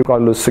 you got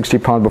to lose 60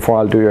 pounds before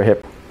I'll do your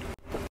hip.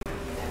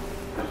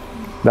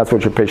 That's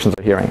what your patients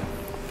are hearing,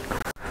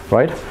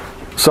 right?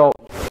 So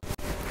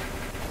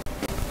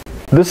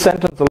this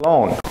sentence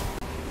alone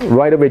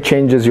right away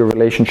changes your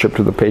relationship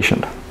to the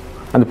patient,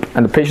 and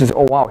the patient says,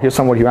 oh wow, here's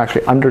someone who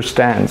actually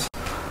understands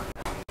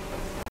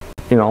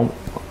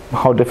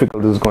how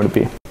difficult this is going to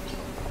be.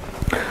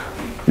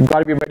 You've got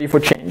to be ready for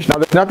change. Now,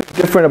 there's nothing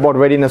different about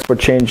readiness for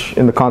change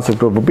in the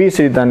concept of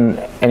obesity than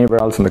anywhere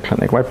else in the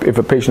clinic, right? If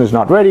a patient is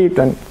not ready,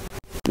 then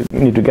you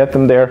need to get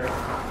them there.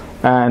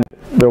 And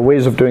there are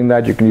ways of doing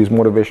that. You can use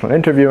motivational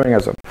interviewing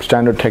as a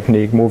standard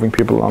technique, moving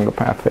people along the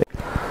pathway.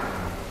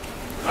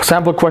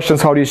 Sample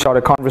questions: how do you start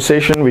a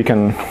conversation? We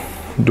can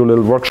do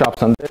little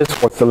workshops on this.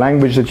 What's the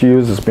language that you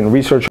use? There's been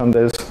research on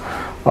this.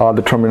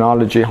 The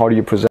terminology, how do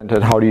you present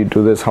it? How do you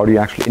do this? How do you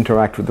actually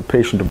interact with the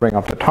patient to bring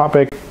up the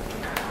topic?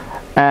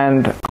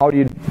 And how do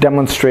you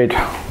demonstrate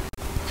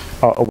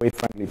a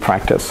weight-friendly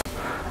practice?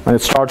 And it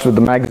starts with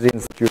the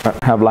magazines that you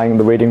have lying in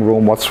the waiting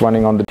room, what's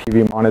running on the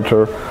TV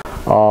monitor,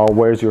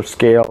 where's your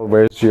scale,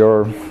 where's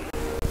your,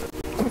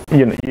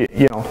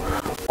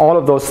 all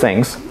of those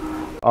things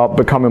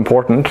become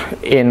important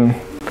in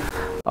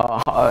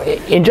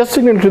just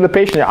signaling to the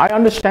patient, I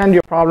understand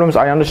your problems,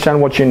 I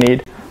understand what you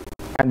need,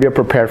 and we are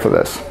prepared for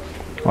this.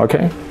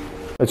 Okay?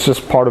 It's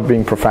just part of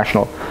being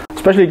professional.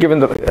 especially given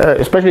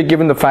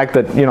the fact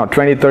that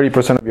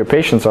 20-30% of your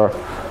patients are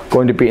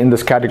going to be in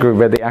this category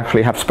where they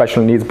actually have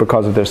special needs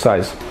because of their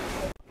size.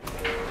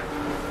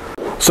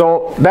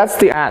 So that's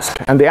the ask,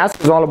 and the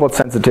ask is all about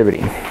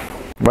sensitivity,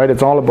 right?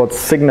 It's all about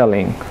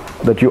signaling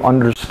that you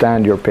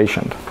understand your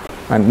patient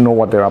and know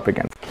what they're up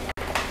against.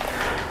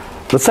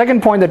 The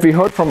second point that we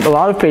heard from a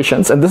lot of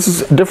patients, and this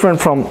is different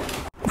from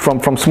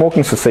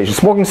smoking cessation.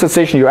 Smoking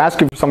cessation, you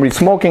ask if somebody's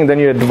smoking, then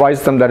you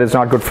advise them that it's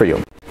not good for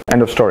you.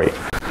 End of story.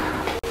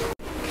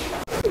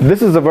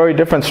 This is a very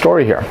different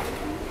story here.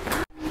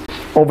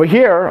 Over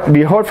here,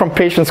 we heard from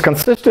patients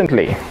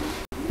consistently,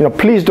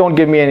 please don't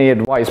give me any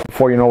advice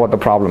before you know what the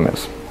problem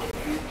is.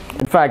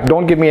 In fact,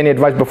 don't give me any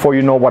advice before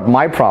you know what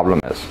my problem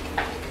is.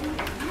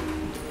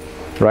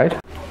 Right?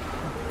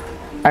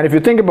 And if you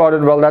think about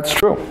it, well, that's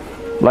true.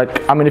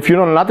 If you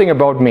know nothing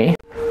about me,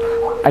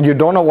 and you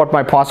don't know what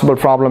my possible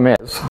problem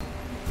is,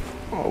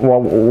 well,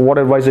 what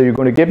advice are you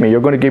going to give me?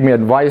 You're going to give me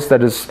advice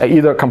that is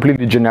either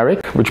completely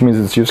generic, which means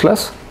it's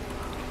useless,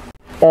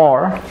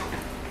 or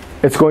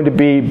it's going to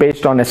be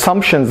based on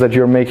assumptions that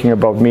you're making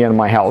about me and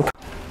my health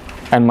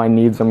and my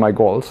needs and my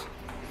goals.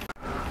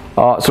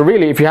 So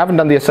really, if you haven't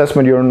done the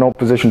assessment, you're in no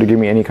position to give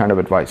me any kind of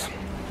advice.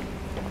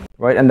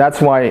 Right? And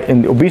that's why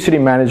in obesity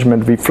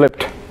management, we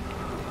flipped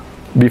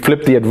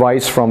the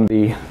advice from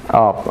the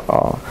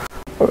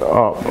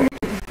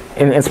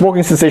in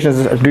smoking cessation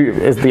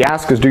the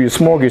ask is, do you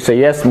smoke? You say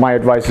yes. My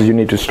advice is you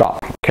need to stop.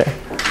 Okay,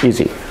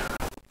 easy.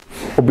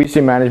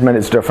 Obesity management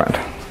is different,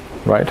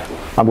 right?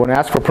 I'm going to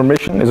ask for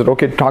permission. Is it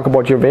okay to talk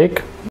about your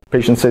weight?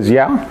 Patient says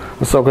yeah.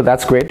 So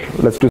that's great.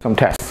 Let's do some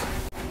tests.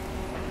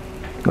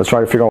 Let's try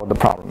to figure out what the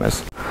problem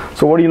is.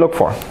 So what do you look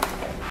for?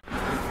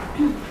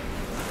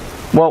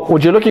 Well,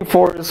 what you're looking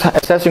for is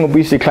assessing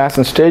obesity class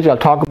and stage. I'll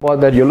talk about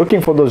that. You're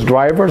looking for those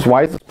drivers.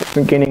 Why is this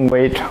person gaining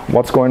weight?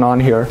 What's going on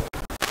here?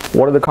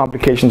 What are the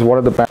complications? What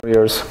are the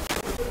barriers?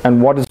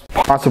 And what is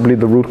possibly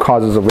the root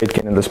causes of weight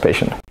gain in this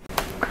patient?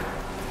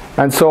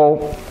 And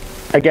so,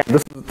 again,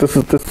 this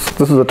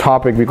is a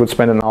topic we could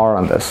spend an hour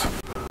on this.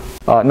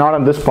 Not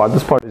on this part.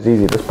 This part is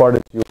easy. This part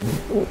is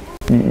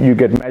you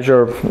get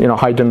measure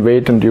height and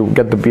weight, and you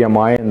get the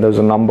BMI, and there's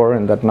a number,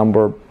 and that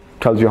number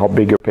tells you how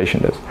big your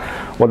patient is.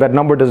 What that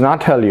number does not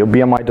tell you,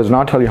 BMI does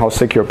not tell you how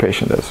sick your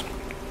patient is.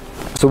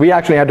 So we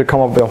actually had to come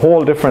up with a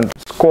whole different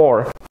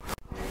score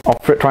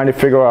of trying to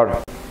figure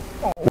out,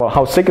 well,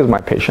 how sick is my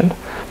patient?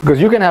 Because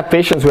you can have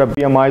patients who have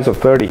BMIs of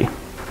 30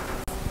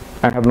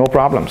 and have no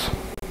problems,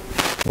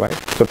 right?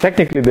 So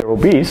technically they're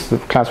obese,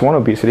 class 1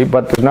 obesity,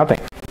 but there's nothing,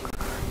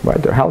 right?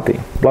 They're healthy.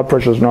 Blood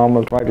pressure is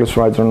normal,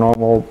 triglycerides are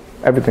normal,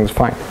 everything's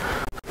fine.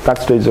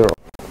 That's stage 0.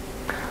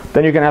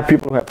 Then you can have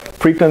people who have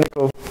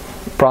preclinical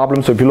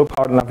problems. So if you look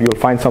hard enough, you'll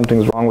find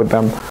something's wrong with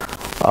them.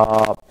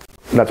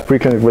 That's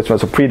preclinical risk.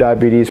 So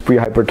pre-diabetes,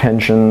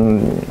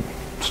 pre-hypertension,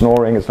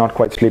 snoring, it's not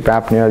quite sleep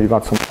apnea. You've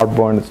got some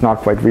heartburn, it's not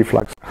quite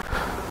reflux.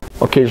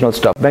 Occasional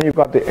stuff. Then you've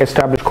got the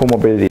established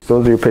comorbidities.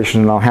 Those are your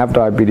patients who now have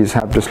diabetes,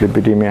 have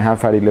dyslipidemia,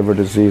 have fatty liver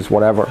disease,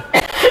 whatever.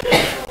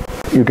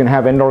 You can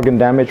have end organ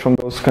damage from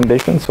those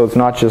conditions. So it's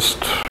not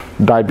just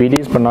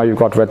diabetes, but now you've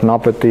got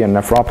retinopathy and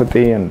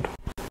nephropathy and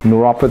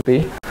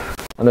neuropathy.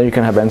 And then you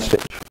can have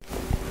end-stage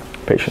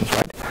patients,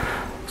 right?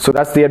 So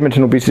that's the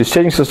Edmonton Obesity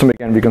Staging System.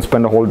 Again, we can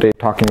spend a whole day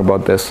talking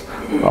about this.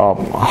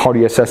 How do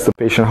you assess the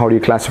patient? How do you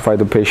classify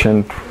the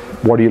patient?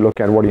 What do you look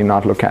at? What do you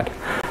not look at?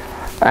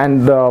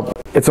 And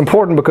it's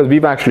important because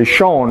we've actually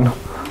shown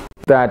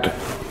that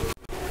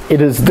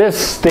it is this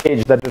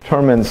stage that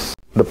determines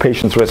the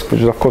patient's risk,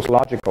 which is of course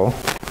logical,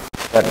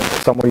 that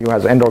somebody who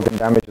has end organ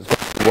damage is going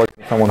to be worse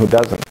than someone who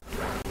doesn't,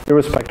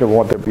 irrespective of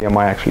what their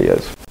BMI actually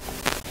is.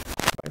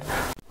 Right?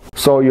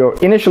 So your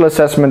initial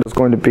assessment is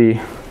going to be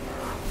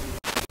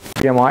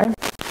BMI,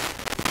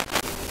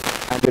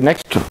 and the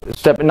next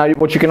step. Now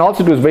what you can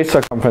also do is waist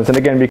circumference, and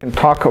again we can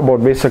talk about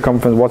waist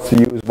circumference, what's the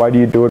use, why do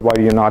you do it, why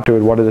do you not do it,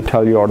 what does it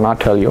tell you or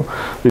not tell you.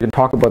 We can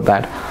talk about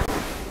that.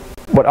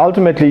 But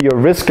ultimately your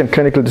risk and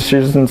clinical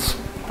decisions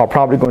are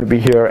probably going to be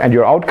here, and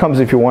your outcomes,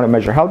 if you want to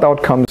measure health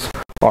outcomes,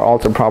 are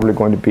also probably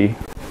going to be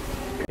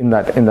in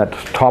that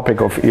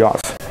topic of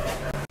EOS.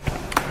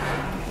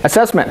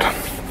 Assessment.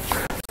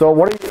 So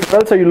what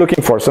else are you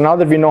looking for? So now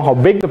that we know how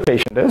big the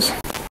patient is,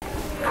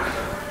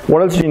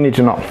 what else do you need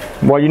to know?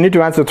 Well, you need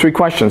to answer 3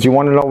 questions. You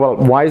want to know, well,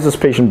 why is this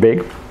patient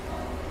big?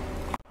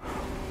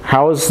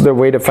 How is their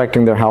weight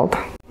affecting their health?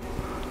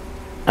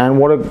 And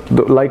what are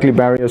the likely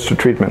barriers to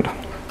treatment?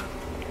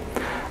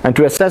 And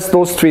to assess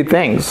those 3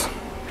 things,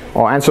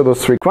 or answer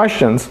those 3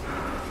 questions,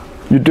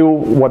 you do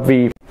what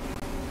we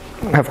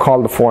have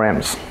called the 4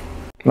 M's.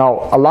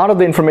 Now, a lot of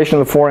the information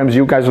in the 4 M's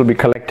you guys will be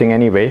collecting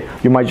anyway.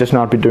 You might just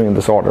not be doing in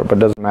this order, but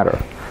it doesn't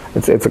matter.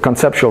 It's a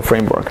conceptual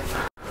framework.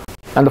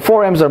 And the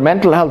 4 M's are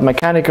mental health,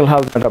 mechanical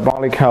health,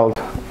 metabolic health,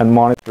 and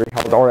monetary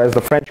health, or as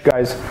the French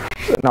guys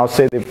now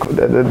say,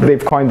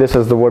 they've coined this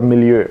as the word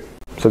milieu.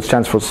 So it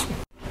stands for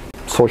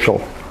social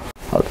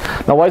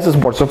health. Now, why is this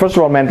important? So first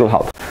of all, mental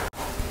health.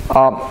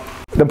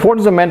 The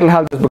importance of mental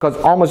health is because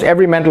almost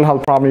every mental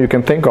health problem you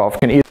can think of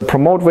can either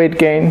promote weight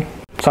gain,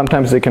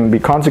 Sometimes they can be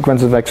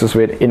consequences of excess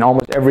weight. In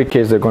almost every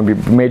case, they're going to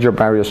be major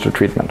barriers to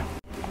treatment.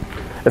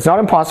 It's not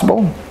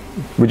impossible.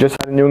 We just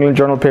had a New England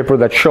Journal paper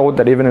that showed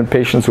that even in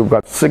patients who've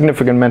got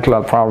significant mental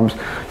health problems,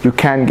 you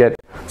can get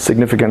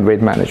significant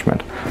weight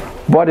management.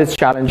 But it's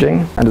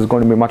challenging and it's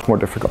going to be much more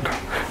difficult.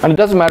 And it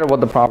doesn't matter what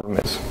the problem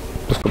is.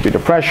 This could be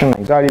depression,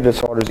 anxiety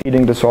disorders,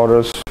 eating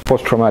disorders,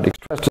 post-traumatic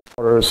stress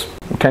disorders,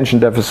 attention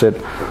deficit,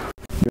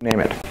 you name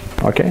it.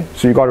 Okay?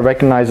 So you've got to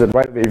recognize it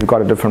right away if you've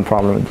got a different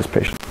problem with this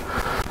patient.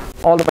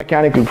 All the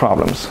mechanical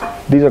problems,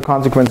 these are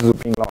consequences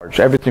of being large.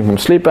 Everything from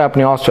sleep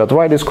apnea,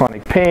 osteoarthritis,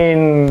 chronic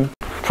pain,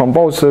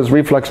 thrombosis,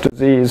 reflux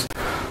disease,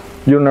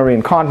 urinary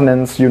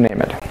incontinence, you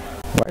name it.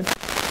 Right?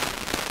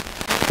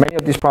 Many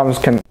of these problems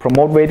can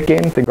promote weight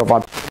gain. Think of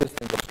arthritis,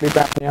 think of sleep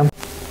apnea.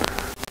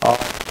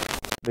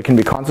 They can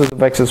be causes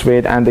of excess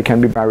weight, and they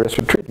can be barriers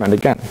to treatment.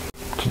 Again,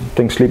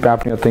 think sleep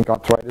apnea, think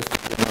arthritis,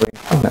 think urinary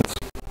incontinence.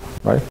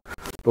 Right?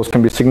 Those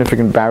can be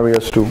significant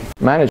barriers to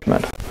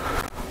management.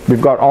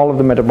 We've got all of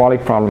the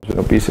metabolic problems with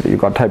obesity. You've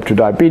got type 2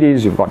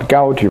 diabetes, you've got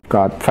gout, you've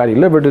got fatty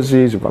liver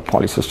disease, you've got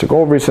polycystic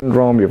ovary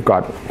syndrome, you've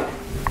got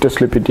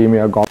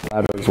dyslipidemia,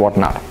 gallbladders,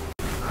 whatnot.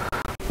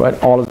 Right?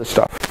 All of this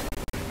stuff.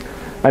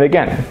 And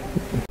again,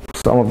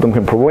 some of them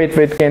can promote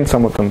weight gain,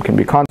 some of them can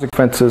be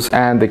consequences,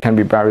 and they can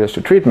be barriers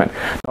to treatment.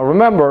 Now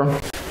remember,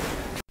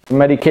 the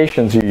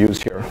medications you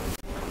use here.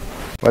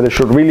 Well, there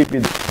should really be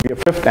a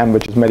fifth M,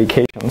 which is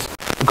medications,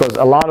 because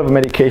a lot of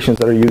medications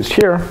that are used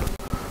here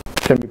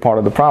can be part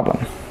of the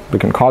problem. They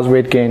can cause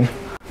weight gain,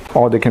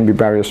 or they can be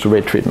barriers to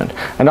weight treatment.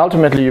 And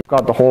ultimately, you've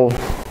got the whole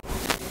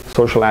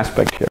social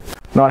aspect here.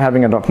 Not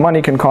having enough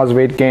money can cause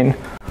weight gain.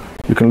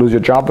 You can lose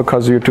your job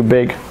because you're too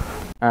big.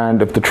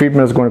 And if the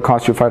treatment is going to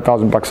cost you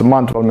 $5,000 a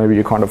month, well, maybe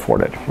you can't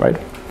afford it, right?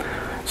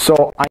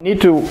 So I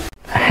need to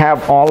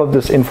have all of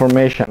this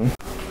information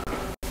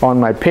on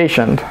my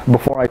patient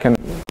before I can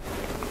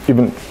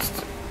even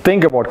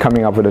think about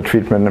coming up with a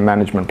treatment and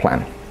management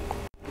plan.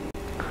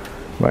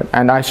 Right?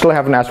 And I still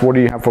haven't asked, what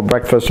do you have for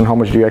breakfast and how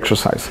much do you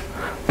exercise?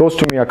 Those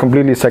to me are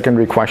completely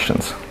secondary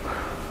questions.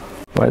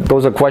 Right?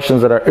 Those are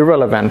questions that are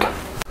irrelevant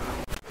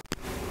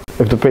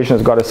if the patient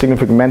has got a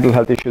significant mental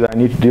health issue that I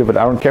need to deal with.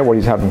 I don't care what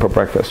he's having for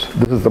breakfast.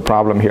 This is the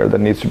problem here that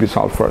needs to be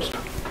solved first.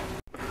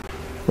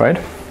 Right?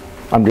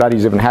 I'm glad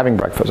he's even having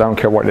breakfast. I don't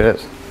care what it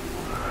is.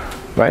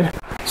 Right?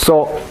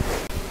 So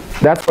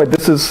that's why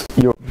this is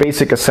your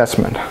basic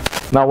assessment.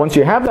 Now once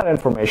you have that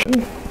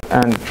information,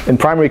 and in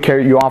primary care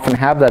you often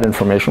have that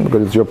information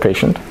because it's your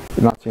patient,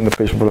 you're not seeing the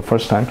patient for the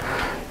first time,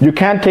 you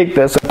can take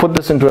this and put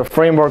this into a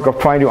framework of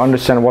trying to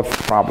understand what's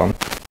the problem.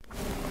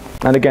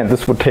 And again,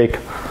 this would take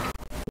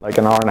like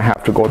an hour and a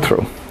half to go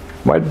through.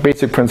 Right?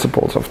 Basic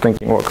principles of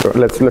thinking.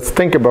 Let's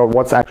think about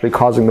what's actually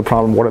causing the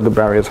problem, what are the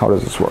barriers, how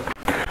does this work.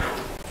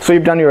 So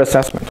you've done your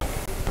assessment.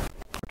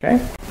 Okay?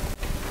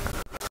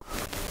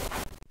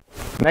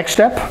 Next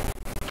step.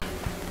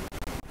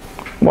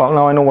 Well,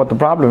 now I know what the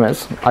problem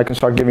is. I can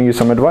start giving you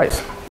some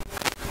advice.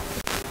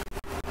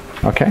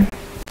 Okay?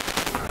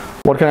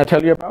 What can I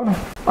tell you about?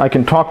 I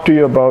can talk to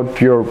you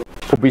about your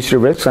obesity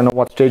risks. I know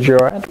what stage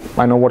you're at.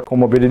 I know what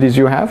comorbidities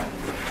you have.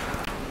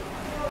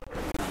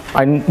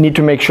 I need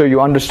to make sure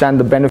you understand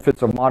the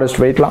benefits of modest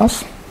weight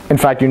loss. In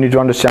fact, you need to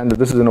understand that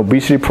this is an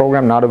obesity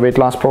program, not a weight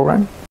loss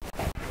program.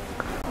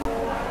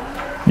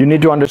 You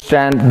need to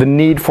understand the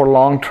need for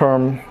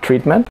long-term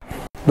treatment.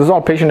 This is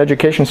all patient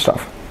education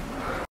stuff.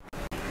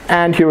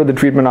 And here are the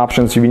treatment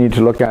options you need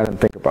to look at and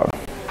think about.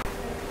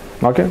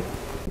 Okay?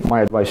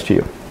 My advice to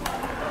you.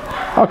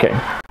 Okay.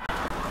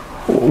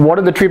 What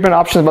are the treatment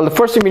options? Well, the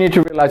first thing we need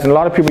to realize, and a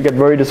lot of people get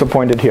very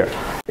disappointed here,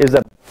 is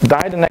that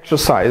diet and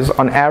exercise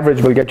on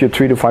average will get you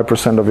 3 to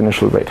 5% of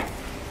initial weight.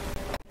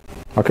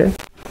 Okay?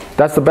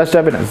 That's the best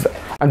evidence.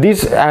 And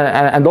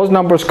those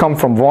numbers come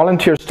from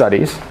volunteer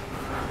studies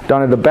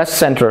done at the best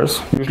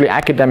centers, usually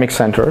academic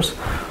centers,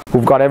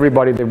 who've got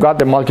everybody, they've got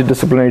their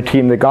multidisciplinary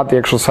team, they've got the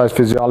exercise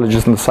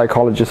physiologists and the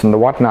psychologists and the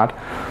whatnot,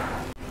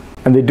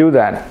 and they do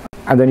that.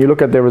 And then you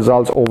look at their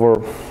results over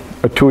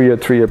a 2-year,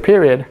 3-year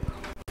period.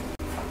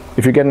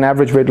 If you get an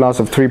average weight loss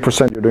of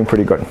 3%, you're doing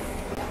pretty good.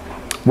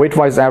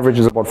 Weight-wise average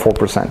is about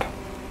 4%.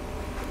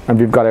 And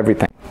we've got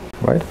everything,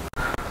 right?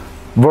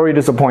 Very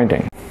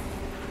disappointing,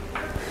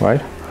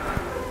 right?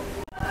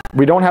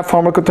 We don't have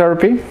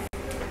pharmacotherapy.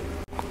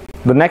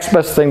 The next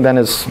best thing then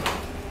is,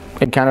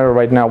 in Canada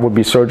right now, would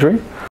be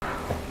surgery.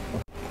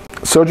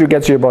 Surgery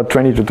gets you about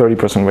 20 to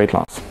 30% weight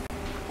loss,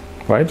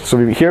 right? So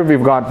here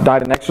we've got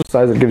diet and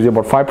exercise that gives you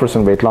about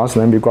 5% weight loss,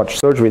 and then we've got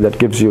surgery that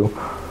gives you,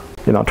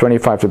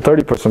 25 to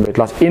 30% weight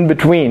loss. In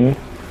between,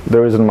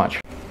 there isn't much.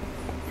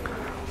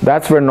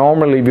 That's where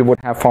normally we would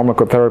have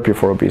pharmacotherapy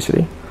for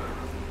obesity,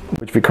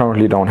 which we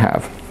currently don't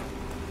have.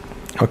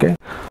 Okay?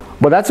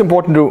 But that's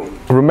important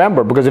to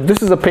remember, because if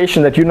this is a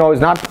patient that you know is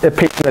not a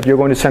patient that you're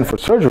going to send for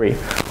surgery,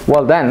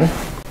 well then,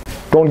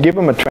 don't give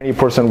him a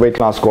 20% weight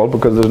loss goal,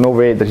 because there's no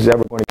way that he's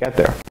ever going to get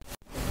there.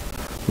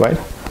 Right?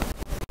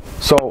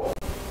 So,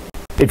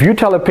 if you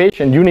tell a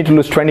patient you need to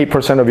lose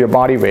 20% of your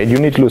body weight, you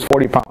need to lose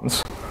 40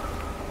 pounds,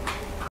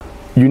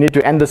 you need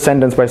to end the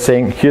sentence by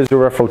saying, here's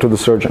your referral to the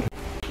surgeon.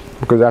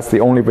 because that's the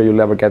only way you'll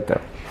ever get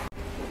there.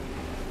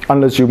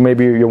 Unless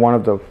maybe you're one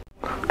of the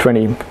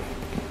 20,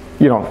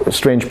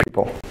 strange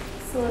people.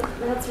 So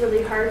that's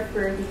really hard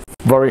for these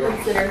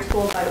patients that are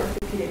told by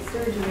orthopedic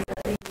surgeons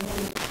that they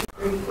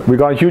need to. We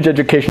got a huge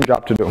education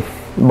job to do,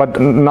 but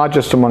not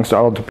just amongst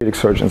our orthopedic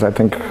surgeons. I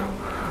think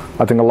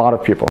a lot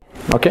of people.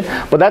 Okay,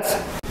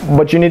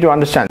 but you need to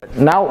understand it.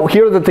 Now,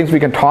 here are the things we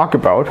can talk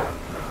about,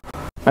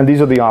 and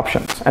these are the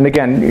options. And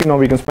again,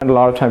 we can spend a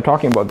lot of time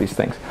talking about these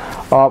things.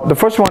 The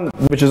first one,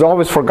 which is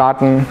always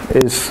forgotten,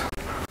 is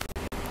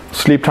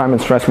sleep time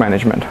and stress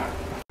management.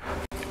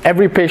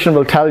 Every patient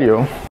will tell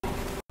you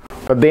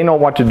that they know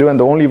what to do, and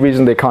the only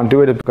reason they can't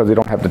do it is because they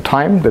don't have the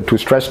time, they're too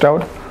stressed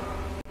out,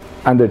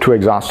 and they're too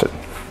exhausted.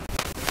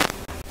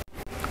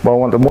 Well,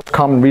 one of the most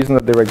common reason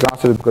that they're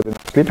exhausted is because they're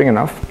not sleeping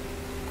enough.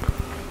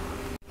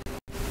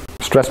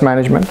 Stress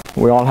management,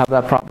 we all have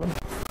that problem.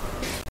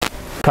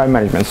 Time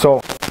management.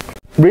 So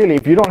really,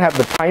 if you don't have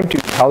the time to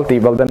eat healthy,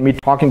 well, then me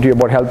talking to you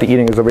about healthy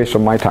eating is a waste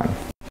of my time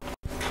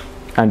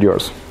and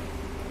yours.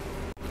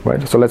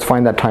 Right? So let's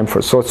find that time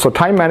first. So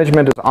time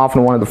management is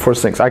often one of the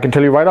first things. I can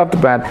tell you right off the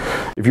bat,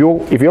 if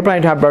you're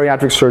planning to have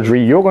bariatric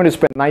surgery, you're going to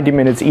spend 90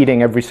 minutes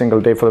eating every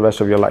single day for the rest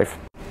of your life.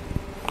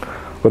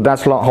 But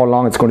that's how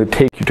long it's going to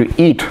take you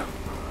to eat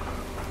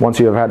once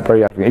you have had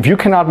bariatric. If you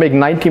cannot make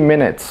 90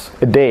 minutes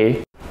a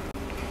day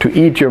to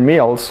eat your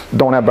meals,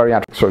 don't have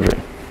bariatric surgery.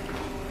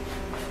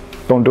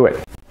 Don't do it.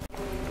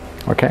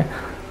 Okay?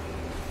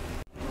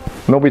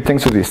 Nobody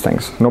thinks of these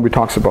things. Nobody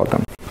talks about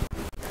them.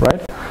 Right?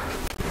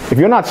 If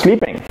you're not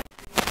sleeping,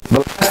 the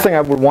last thing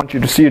I would want you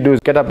to see you do is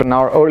get up an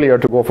hour earlier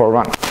to go for a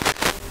run.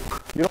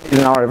 You don't need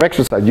an hour of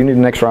exercise, you need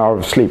an extra hour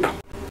of sleep.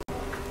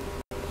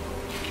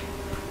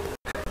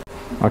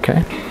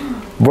 Okay?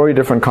 Very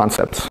different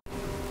concepts.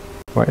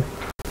 Right?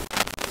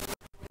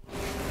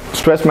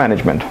 Stress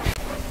management.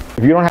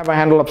 If you don't have a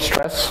handle of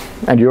stress,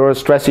 and you're a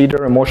stress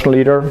eater, emotional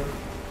eater,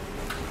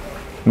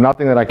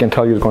 nothing that I can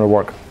tell you is going to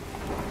work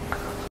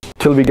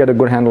till we get a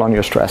good handle on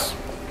your stress.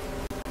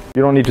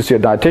 You don't need to see a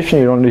dietitian,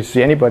 you don't need to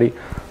see anybody.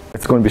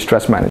 It's going to be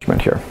stress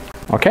management here.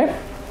 Okay?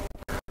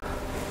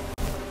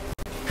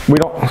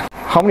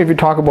 How many of you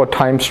talk about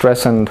time,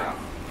 stress, and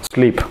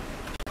sleep?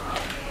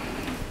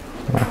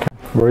 Okay,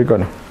 very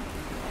good.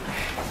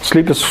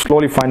 Sleep is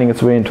slowly finding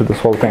its way into this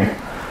whole thing.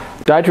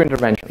 Dietary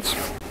interventions.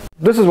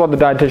 This is what the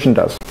dietitian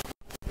does.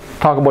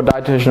 Talk about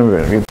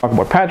dietitian, we talk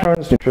about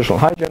patterns, nutritional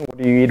hygiene, what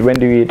do you eat, when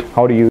do you eat,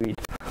 how do you eat.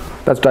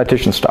 That's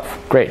dietitian stuff.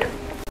 Great.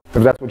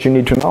 If that's what you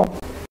need to know,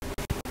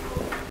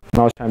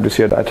 now it's time to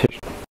see a dietitian.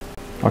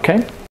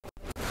 Okay?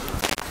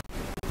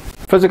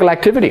 Physical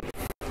activity.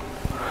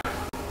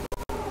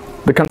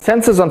 The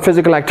consensus on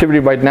physical activity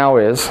right now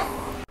is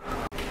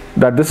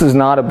that this is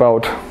not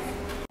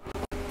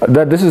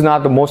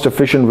the most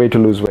efficient way to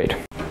lose weight.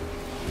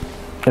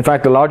 In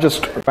fact, the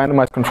largest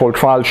randomized controlled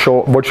trials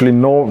show virtually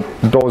no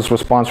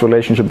dose-response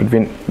relationship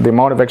between the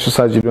amount of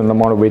exercise you do and the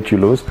amount of weight you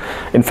lose.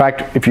 In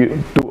fact, if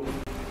you do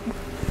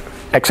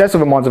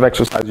excessive amounts of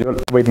exercise, your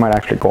weight might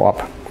actually go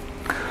up.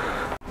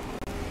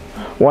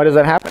 Why does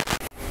that happen?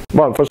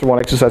 Well, first of all,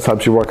 exercise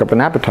helps you work up an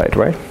appetite,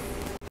 right?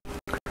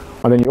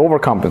 And then you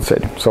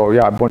overcompensate. So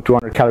yeah, I burned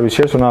 200 calories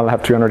here, so now I'll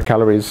have 300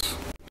 calories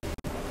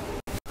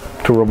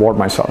to reward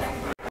myself,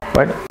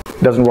 right?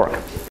 It doesn't work.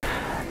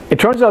 It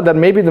turns out that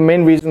maybe the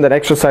main reason that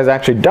exercise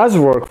actually does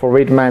work for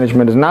weight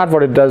management is not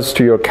what it does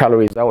to your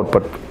calories out,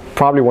 but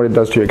probably what it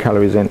does to your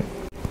calories in.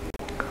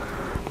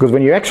 Because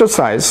when you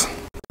exercise,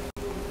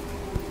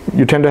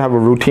 you tend to have a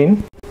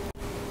routine.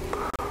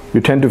 You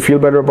tend to feel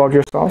better about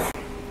yourself.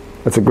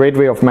 It's a great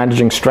way of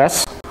managing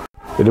stress.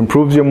 It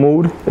improves your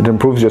mood. It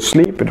improves your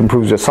sleep. It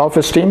improves your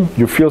self-esteem.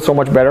 You feel so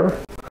much better.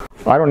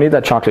 I don't need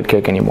that chocolate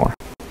cake anymore.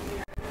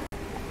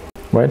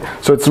 Right?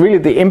 So it's really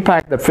the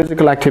impact that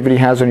physical activity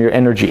has on your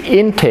energy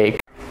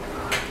intake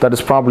that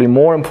is probably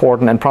more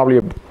important, and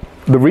probably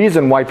the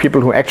reason why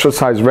people who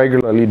exercise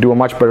regularly do a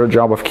much better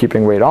job of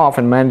keeping weight off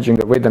and managing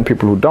their weight than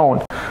people who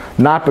don't,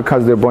 not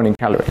because they're burning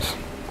calories,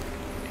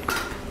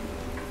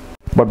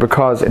 but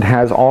because it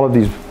has all of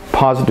these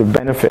positive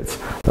benefits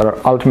that are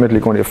ultimately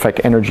going to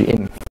affect energy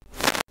in.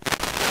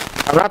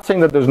 I'm not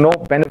saying that there's no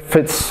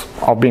benefits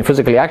of being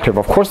physically active.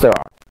 Of course there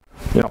are.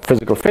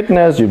 Physical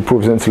fitness, it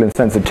improves insulin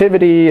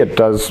sensitivity, it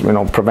does,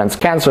 prevents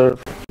cancer,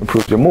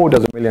 improves your mood,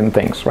 does a million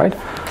things, right?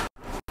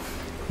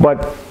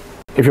 But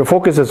if your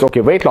focus is,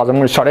 okay, weight loss, I'm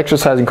going to start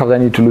exercising because I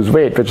need to lose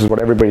weight, which is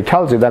what everybody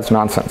tells you, that's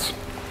nonsense,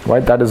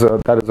 right? That is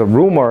a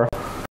rumor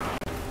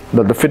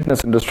that the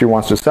fitness industry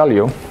wants to sell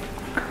you,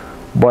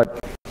 but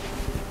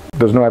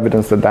there's no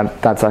evidence that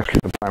that's actually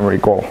the primary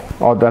goal,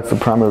 or that's the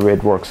primary way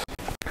it works.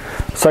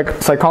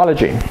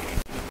 Psychology.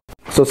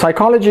 So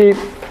psychology,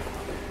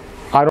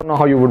 I don't know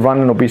how you would run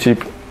an obesity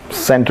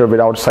center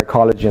without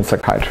psychology and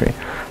psychiatry,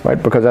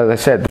 right? Because as I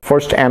said, the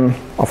first M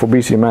of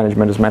obesity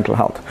management is mental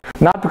health.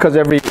 Not because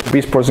every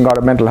obese person got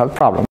a mental health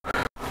problem,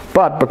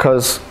 but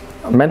because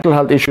mental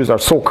health issues are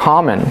so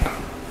common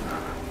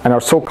and are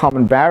so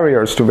common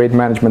barriers to weight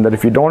management that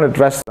if you don't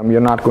address them,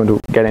 you're not going to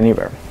get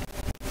anywhere.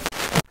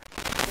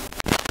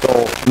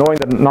 So knowing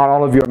that not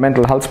all of you are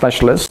mental health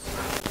specialists,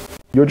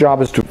 Your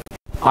job is to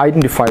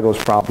identify those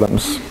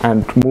problems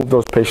and move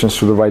those patients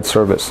to the right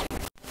service.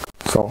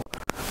 So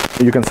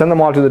you can send them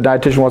all to the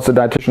dietitian. What's the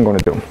dietitian going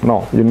to do?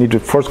 No, you need to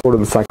first go to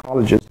the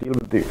psychologist, deal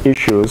with the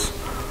issues,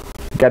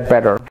 get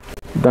better,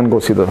 then go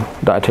see the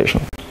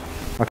dietitian.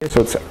 Okay,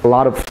 so it's a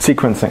lot of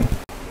sequencing.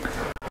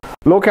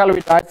 Low-calorie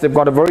diets, they've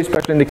got a very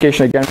special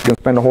indication. Again, you can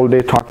spend a whole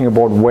day talking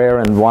about where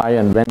and why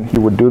and when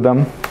you would do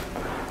them.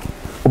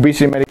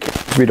 Obesity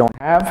medications we don't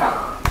have.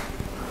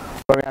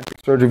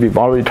 Bariatric surgery we've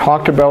already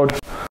talked about.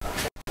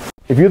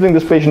 If you think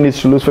this patient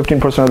needs to lose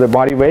 15% of their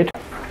body weight,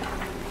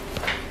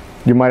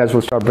 you might as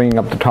well start bringing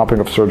up the topic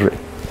of surgery.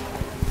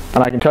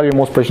 And I can tell you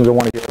most patients don't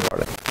want to hear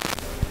about it.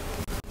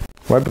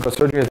 Right? Because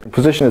surgery has been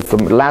positioned, it's the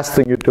last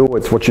thing you do,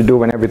 it's what you do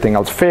when everything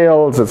else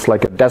fails, it's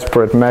like a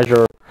desperate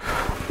measure.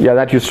 Yeah,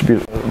 that used to be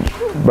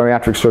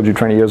bariatric surgery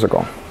 20 years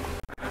ago.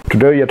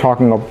 Today you're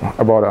talking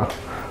about a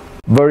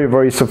very,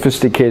 very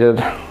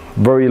sophisticated,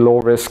 very low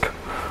risk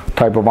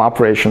type of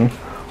operation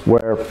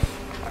where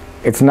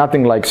it's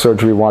nothing like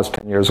surgery was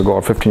 10 years ago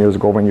or 15 years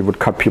ago when you would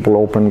cut people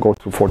open, go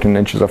through 14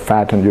 inches of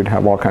fat, and you'd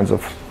have all kinds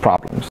of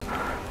problems.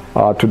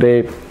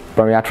 Today,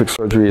 bariatric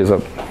surgery is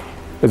a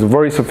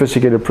very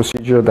sophisticated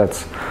procedure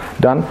that's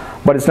done,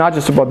 but it's not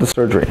just about the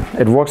surgery.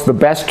 It works the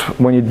best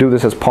when you do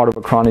this as part of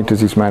a chronic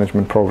disease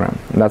management program,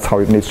 and that's how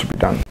it needs to be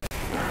done.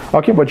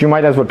 Okay, but you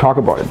might as well talk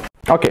about it.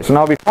 Okay, so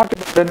now we've talked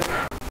about it.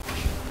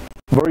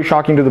 Very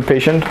shocking to the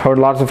patient, heard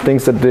lots of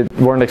things that they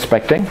weren't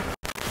expecting.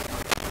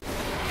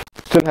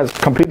 Still has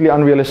completely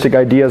unrealistic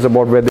ideas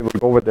about where they will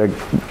go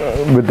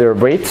with their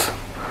weights.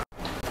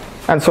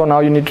 And so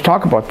now you need to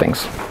talk about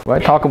things,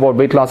 right? Talk about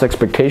weight loss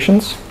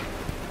expectations.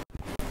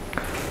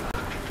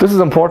 This is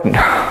important.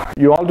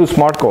 You all do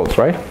SMART goals,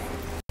 right?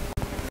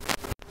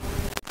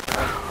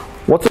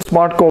 What's a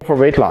SMART goal for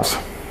weight loss?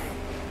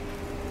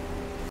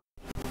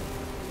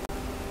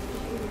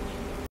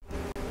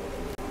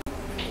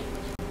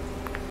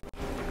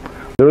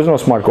 There is no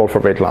SMART goal for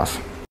weight loss.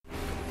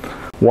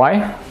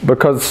 Why?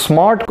 Because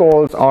SMART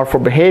goals are for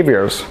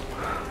behaviors,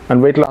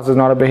 and weight loss is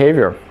not a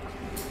behavior.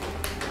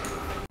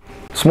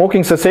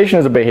 Smoking cessation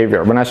is a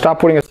behavior. When I stop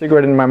putting a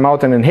cigarette in my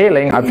mouth and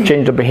inhaling, I've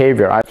changed a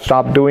behavior. I've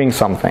stopped doing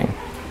something.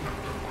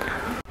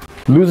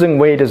 Losing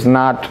weight is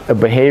not a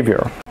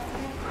behavior.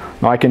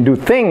 Now I can do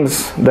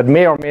things that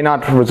may or may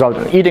not result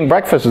in eating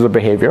breakfast is a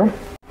behavior.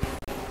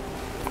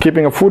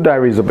 Keeping a food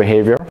diary is a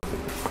behavior.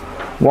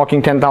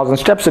 Walking 10,000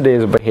 steps a day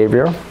is a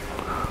behavior.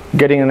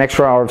 Getting an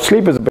extra hour of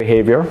sleep is a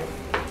behavior.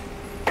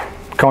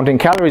 Counting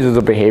calories is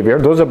a behavior.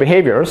 Those are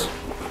behaviors.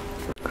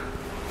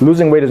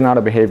 Losing weight is not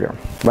a behavior.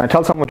 When I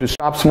tell someone to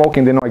stop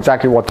smoking, they know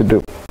exactly what to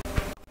do.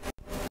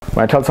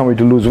 When I tell somebody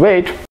to lose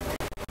weight,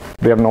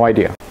 they have no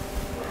idea.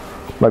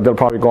 But they'll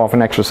probably go off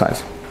and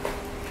exercise.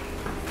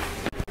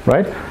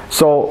 Right?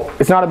 So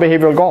it's not a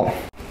behavioral goal,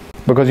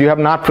 because you have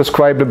not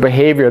prescribed a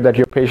behavior that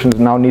your patient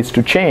now needs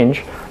to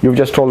change. You've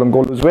just told them,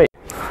 go lose weight.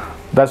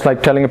 That's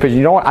like telling a patient,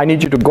 you know what, I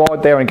need you to go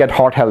out there and get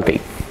heart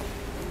healthy.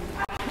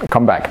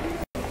 Come back.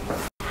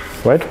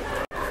 Right?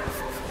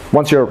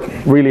 Once you're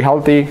really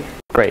healthy,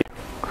 great.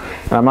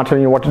 And I'm not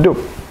telling you what to do.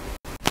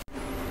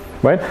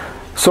 Right?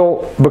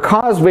 So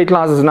because weight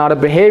loss is not a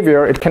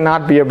behavior, it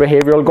cannot be a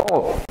behavioral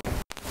goal.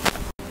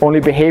 Only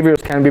behaviors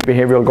can be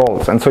behavioral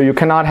goals. And so you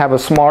cannot have a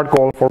SMART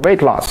goal for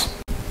weight loss,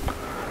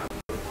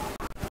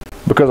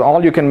 because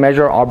all you can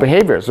measure are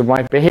behaviors. If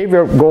my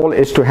behavior goal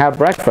is to have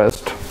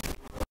breakfast,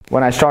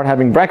 when I start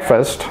having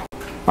breakfast,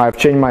 I've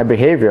changed my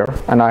behavior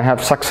and I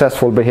have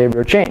successful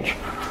behavior change.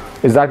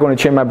 Is that going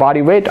to change my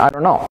body weight? I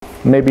don't know.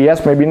 Maybe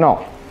yes, maybe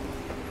no.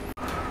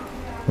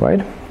 Right?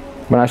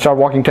 When I start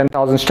walking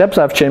 10,000 steps,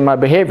 I've changed my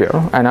behavior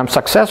and I'm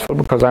successful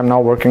because I'm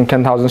now working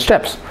 10,000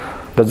 steps.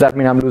 Does that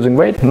mean I'm losing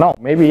weight? No.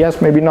 Maybe yes,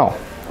 maybe no.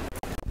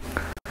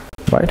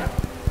 Right?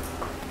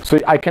 So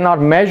I cannot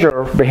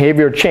measure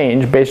behavior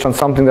change based on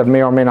something that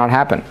may or may not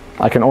happen.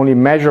 I can only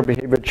measure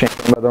behavior change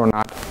on whether or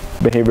not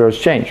behaviors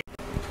change.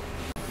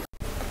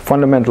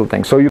 Fundamental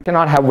thing. So you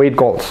cannot have weight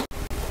goals.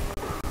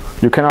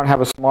 You cannot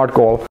have a SMART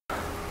goal.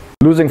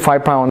 Losing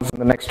 5 pounds in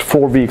the next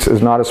 4 weeks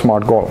is not a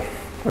SMART goal.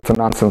 It's a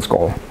nonsense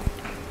goal.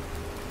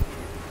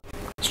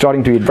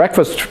 Starting to eat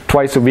breakfast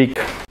twice a week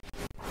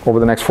over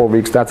the next 4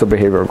 weeks, that's a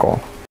behavioral goal.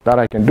 That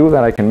I can do,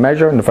 that I can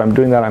measure, and if I'm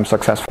doing that, I'm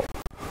successful.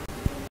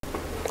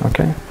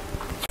 Okay?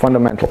 It's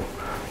fundamental.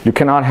 You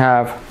cannot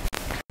have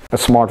a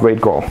SMART weight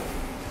goal.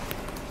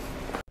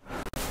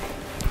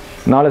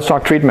 Now let's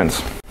talk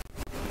treatments.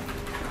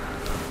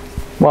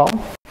 Well,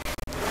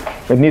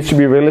 it needs to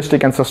be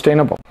realistic and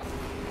sustainable.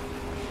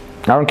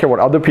 I don't care what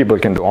other people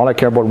can do. All I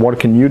care about, what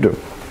can you do?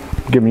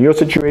 Given your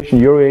situation,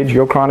 your age,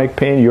 your chronic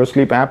pain, your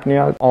sleep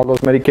apnea, all those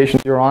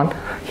medications you're on,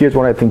 here's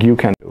what I think you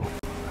can do.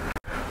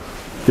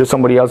 Here's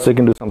somebody else that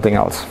can do something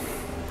else.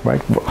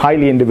 Right?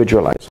 Highly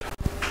individualized.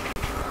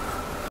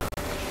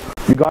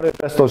 You got to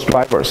address those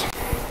drivers.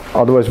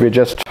 Otherwise we're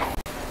just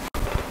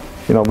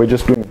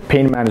doing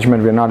pain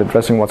management. We're not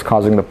addressing what's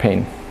causing the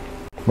pain.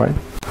 Right?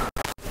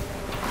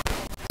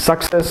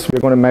 Success,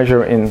 we're going to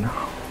measure in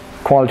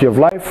quality of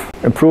life,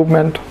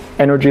 improvement,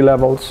 energy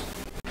levels,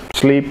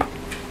 sleep,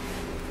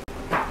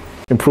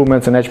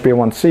 improvements in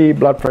HbA1c,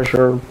 blood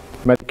pressure,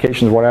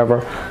 medications,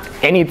 whatever,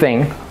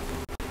 anything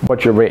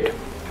but your weight.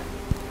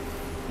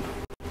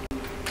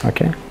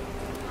 Okay.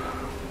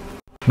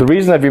 The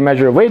reason that we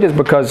measure your weight is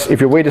because if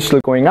your weight is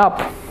still going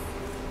up,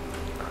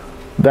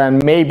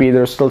 then maybe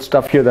there's still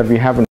stuff here that we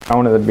haven't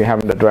found and that we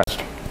haven't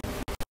addressed.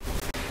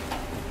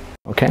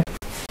 Okay?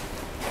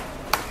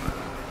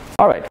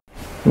 All right.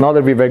 Now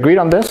that we've agreed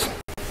on this,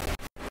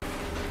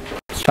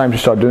 it's time to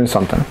start doing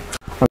something.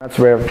 And that's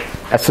where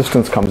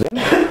assistance comes in.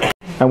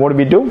 And what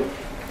do?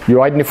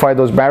 You identify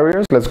those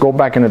barriers. Let's go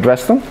back and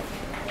address them.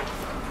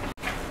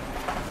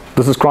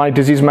 This is chronic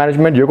disease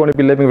management. You're going to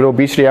be living with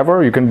obesity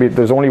ever.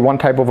 There's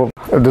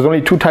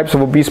only two types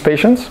of obese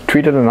patients,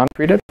 treated and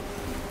untreated.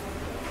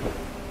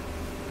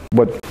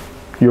 But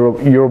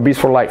you're obese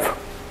for life.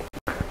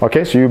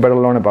 Okay, so you better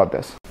learn about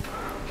this.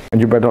 And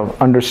you better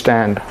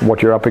understand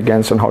what you're up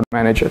against and how to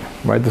manage it.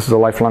 Right? This is a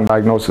lifelong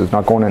diagnosis,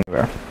 not going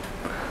anywhere.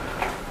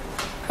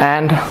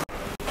 And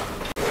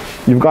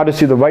you've got to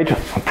see the right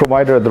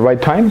provider at the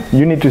right time.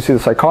 You need to see the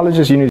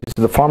psychologist, you need to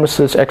see the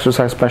pharmacist,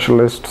 exercise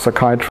specialist,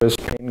 psychiatrist,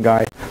 pain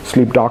guy,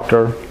 sleep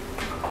doctor,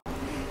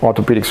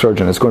 orthopedic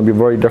surgeon. It's going to be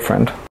very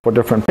different for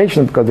different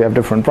patients because they have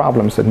different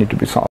problems that need to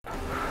be solved.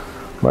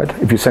 Right?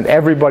 If you send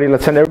everybody,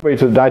 let's send everybody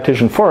to the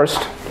dietitian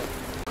first,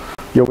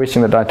 you're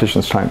wasting the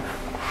dietitian's time.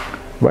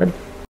 Right?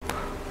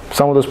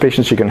 Some of those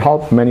patients you can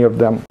help, many of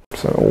them,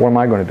 so what am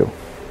I going to do?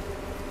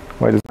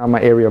 Right? It's not my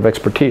area of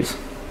expertise.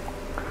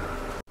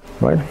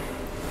 Right?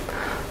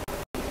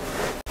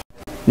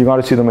 You got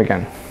to see them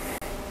again.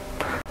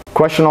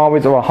 Question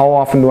always about how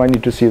often do I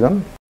need to see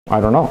them? I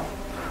don't know.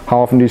 How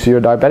often do you see your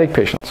diabetic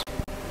patients?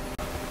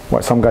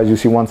 Well, some guys you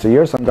see once a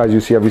year, some guys you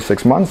see every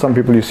 6 months, some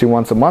people you see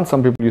once a month,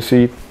 some people you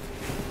see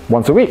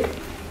once a week.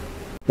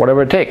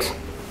 Whatever it takes.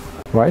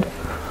 Right?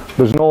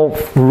 There's no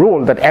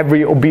rule that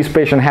every obese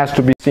patient has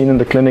to be seen in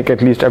the clinic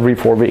at least every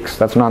 4 weeks.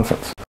 That's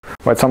nonsense.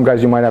 Right? Some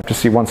guys you might have to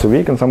see once a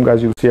week, and some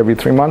guys you'll see every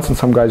 3 months, and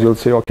some guys you'll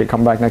say, okay,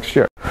 come back next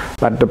year.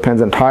 That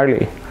depends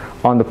entirely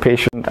on the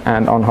patient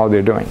and on how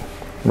they're doing.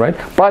 Right?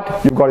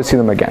 But you've got to see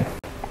them again.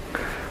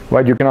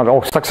 Right? You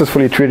cannot,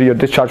 successfully treated, you're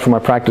discharged from my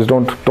practice,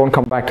 don't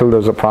come back till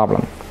there's a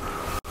problem.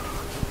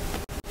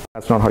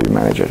 That's not how you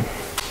manage it.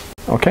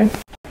 Okay?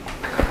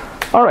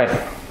 All right.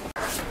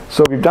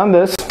 So we've done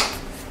this.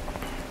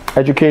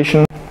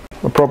 Education,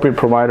 appropriate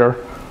provider,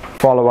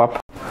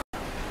 follow-up,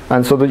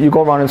 and so that you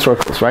go around in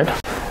circles, right?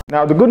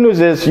 Now the good news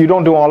is you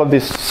don't do all of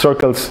these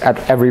circles at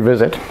every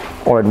visit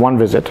or at one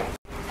visit,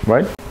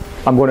 right?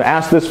 I'm going to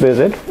ask this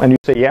visit and you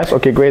say yes,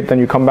 okay great, then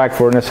you come back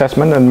for an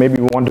assessment and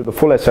maybe we won't do the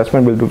full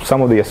assessment, we'll do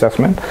some of the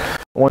assessment.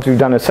 Once we've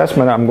done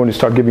assessment, I'm going to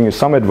start giving you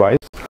some advice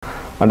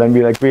and then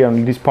we'll agree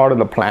on this part of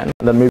the plan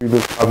and then maybe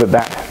we'll start with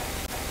that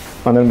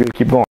and then we'll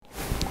keep going.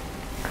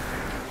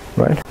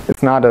 Right?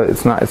 It's not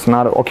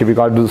a, okay, we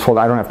got to do this whole,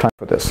 I don't have time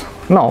for this.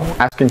 No,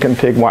 asking can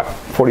take what,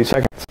 40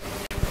 seconds,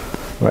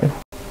 right?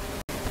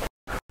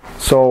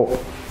 So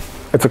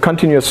it's a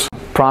continuous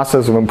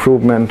process of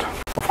improvement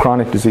of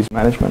chronic disease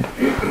management.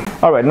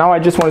 All right, now I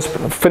just want to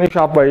finish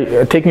up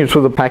by taking you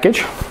through the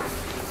package.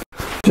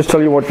 Just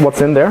tell you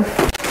what's in there.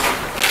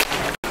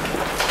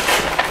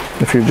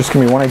 If you just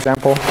give me one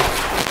example,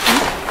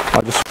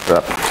 I'll just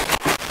grab.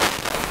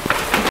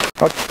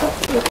 Okay.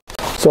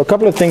 So a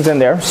couple of things in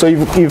there. So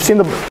you've seen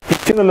the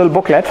little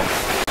booklet.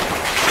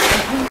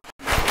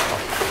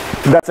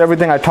 That's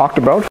everything I talked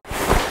about.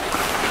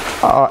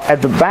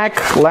 At the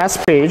back,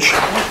 last page,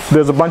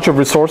 there's a bunch of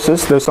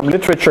resources. There's some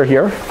literature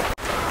here,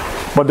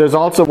 but there's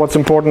also, what's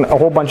important, a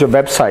whole bunch of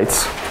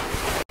websites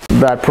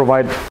that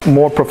provide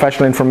more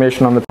professional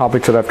information on the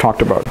topics that I've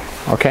talked about.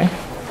 Okay,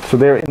 so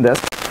they're in this.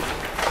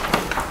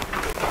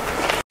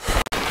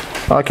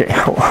 Okay,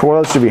 what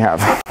else do we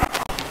have?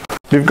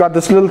 We've got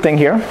this little thing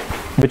here,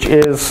 which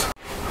is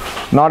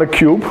not a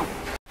cube.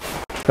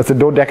 That's a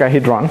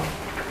dodecahedron,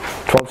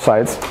 12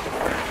 sides.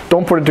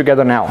 Don't put it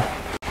together now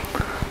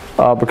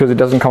because it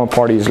doesn't come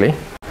apart easily.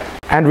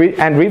 And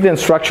read the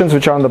instructions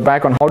which are on the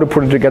back on how to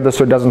put it together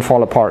so it doesn't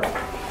fall apart.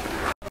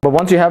 But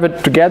once you have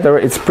it together,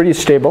 it's pretty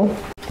stable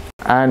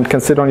and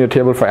can sit on your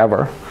table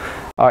forever.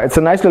 It's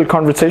a nice little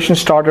conversation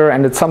starter,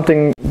 and it's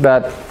something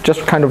that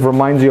just kind of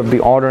reminds you of the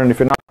order, and if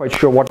you're not quite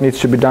sure what needs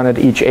to be done at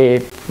each A,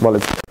 well,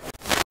 it's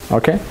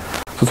okay.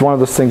 So it's one of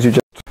those things you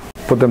just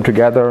put them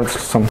together. It's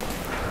some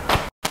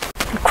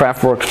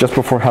craft work just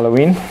before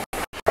Halloween.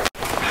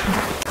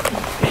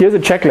 Here's a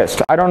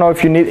checklist. I don't know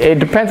if you need, it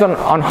depends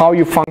on how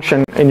you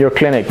function in your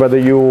clinic.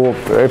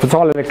 If it's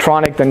all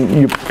electronic, then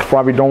you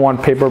probably don't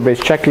want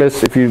paper-based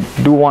checklists. If you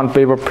do want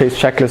paper-based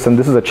checklists, then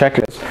this is a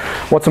checklist.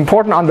 What's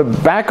important on the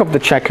back of the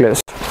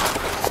checklist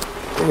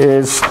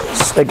is,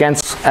 again,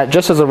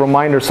 just as a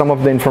reminder, some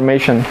of the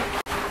information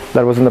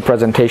that was in the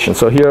presentation.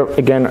 So here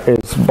again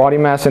is body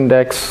mass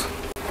index,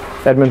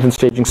 Edmonton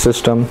staging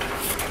system.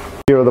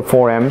 Here are the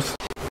 4 M's,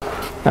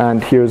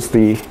 and here's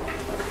the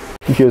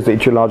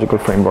etiological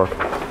framework.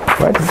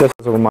 Right, just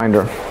as a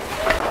reminder.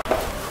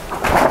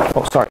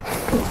 Oh, sorry.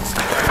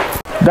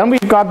 Then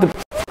we've got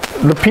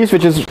the piece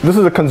which is, this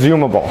is a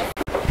consumable.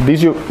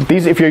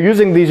 These, if you're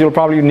using these, you'll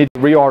probably need to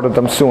reorder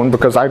them soon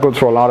because I go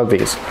through a lot of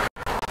these.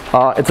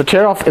 It's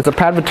a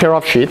pad with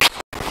tear-off sheets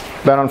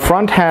that on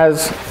front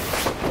has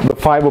the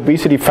 5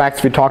 obesity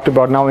facts we talked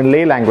about now in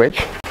lay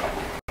language,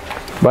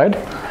 right?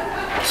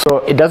 So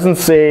it doesn't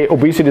say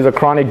obesity is a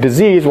chronic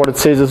disease. What it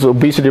says is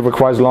obesity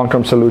requires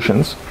long-term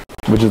solutions,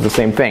 which is the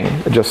same thing.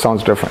 It just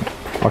sounds different.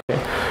 Okay.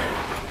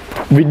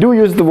 We do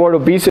use the word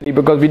obesity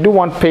because we do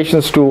want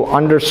patients to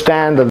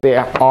understand that they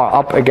are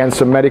up against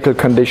a medical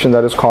condition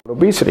that is called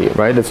obesity,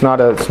 right? It's not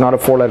a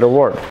 4-letter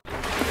word.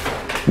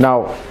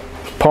 Now,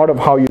 part of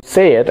how you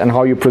say it and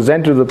how you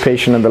present to the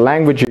patient and the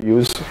language you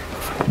use,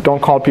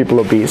 don't call people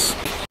obese.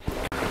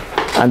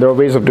 And there are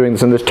ways of doing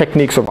this, and there's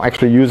techniques of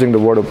actually using the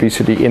word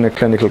obesity in a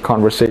clinical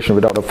conversation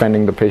without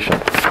offending the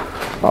patient.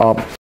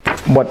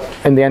 But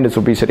in the end, it's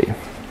obesity.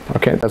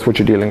 Okay, that's what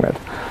you're dealing with.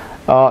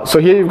 So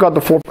here you've got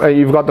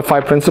the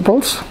 5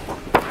 principles.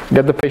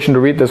 Get the patient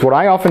to read this. What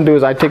I often do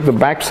is I take the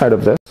back side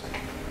of this,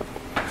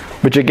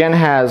 which again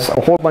has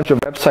a whole bunch of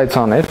websites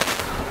on it,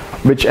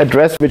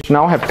 which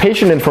now have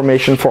patient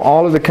information for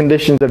all of the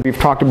conditions that we've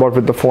talked about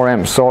with the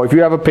 4Ms. So if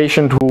you have a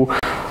patient who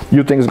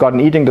you think has got an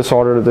eating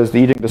disorder, there's the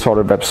eating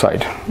disorder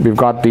website. We've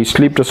got the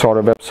sleep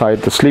disorder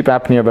website, the sleep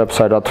apnea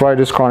website,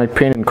 arthritis, chronic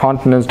pain,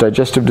 incontinence,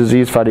 digestive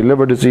disease, fatty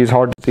liver disease,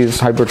 heart disease,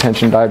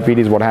 hypertension,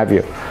 diabetes, what have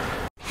you.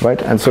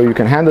 Right? And so you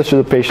can hand this to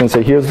the patient and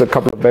say, here's the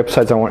couple of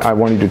websites I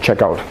want you to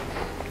check out.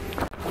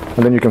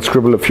 And then you can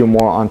scribble a few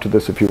more onto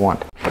this if you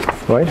want.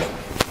 Right?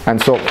 And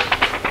so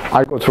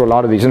I go through a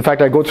lot of these. In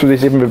fact, I go through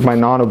these even with my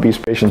non-obese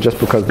patients just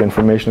because the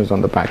information is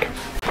on the back.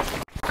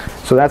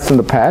 So that's in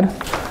the pad.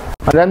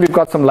 And then we've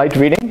got some light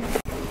reading,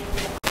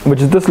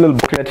 which is this little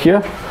booklet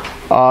here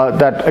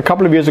that a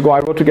couple of years ago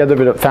I wrote together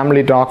with a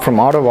family doc from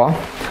Ottawa,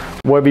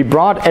 where we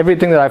brought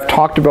everything that I've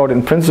talked about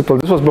in principle.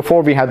 This was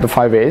before we had the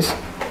 5 A's,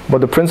 but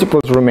the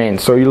principles remain.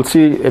 So you'll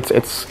see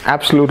it's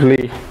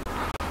absolutely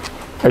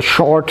a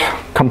short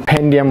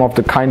compendium of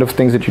the kind of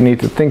things that you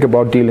need to think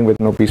about dealing with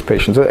an obese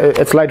patient. So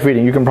it's light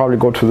reading. You can probably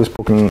go through this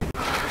book in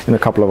a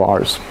couple of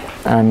hours.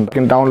 And you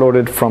can download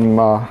it from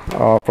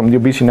the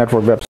Obesity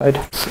Network website.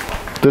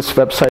 This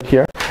website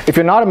here. If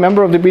you're not a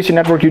member of the Obesity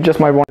Network, you just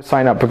might want to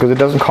sign up because it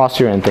doesn't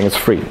cost you anything. It's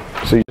free.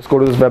 So you just go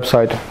to this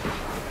website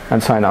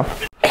and sign up.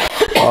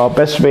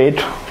 Best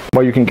weight,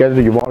 well, you can get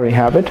it. You already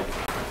have it.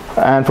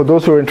 And for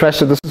those who are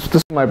interested, this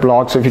is my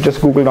blog. So if you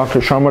just Google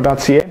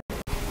drsharma.ca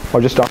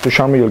or just Dr.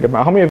 Sharma, you'll get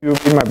my. How many of you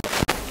read my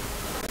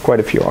blog? Quite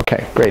a few.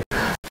 Okay, great.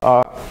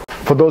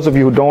 For those of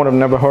you who don't have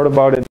never heard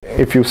about it,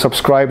 if you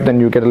subscribe, then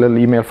you get a little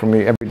email from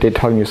me every day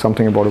telling you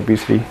something about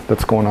obesity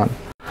that's going on.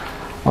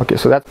 Okay,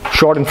 so that's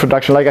short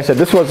introduction. Like I said,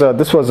 this was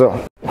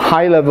a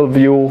high-level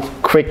view,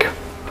 quick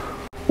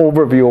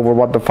overview over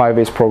what the 5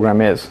 A's program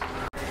is.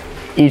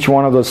 Each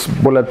one of those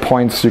bullet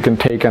points you can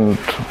take and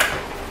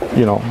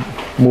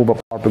move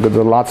apart because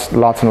there are lots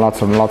and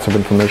lots of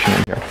information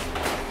in here.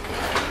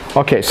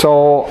 Okay,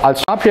 so I'll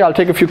stop here. I'll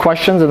take a few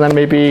questions and then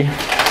maybe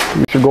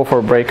we should go for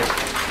a break.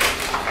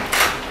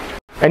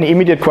 Any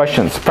immediate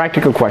questions?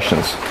 Practical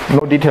questions?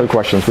 No detailed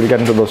questions. We'll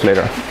get into those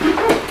later.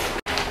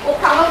 We'll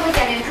probably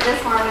get into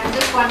this more. I'm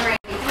just wondering,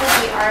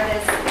 because we are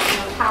this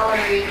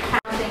calorie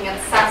counting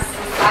obsessed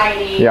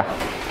society,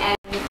 and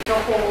the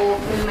whole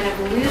movement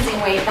of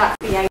losing weight, that's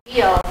the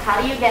ideal. How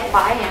do you get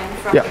buy-in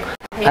from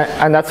patients?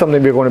 And that's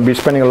something we're going to be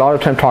spending a lot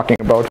of time talking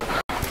about.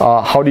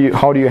 How do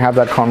you have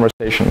that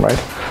conversation, right?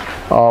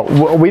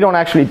 We don't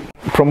actually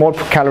promote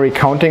calorie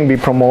counting. We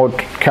promote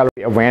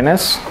calorie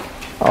awareness.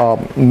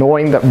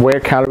 Knowing that where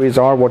calories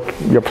are, what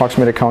your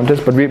approximate count is,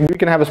 but we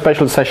can have a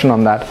special session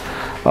on that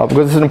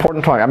because it's an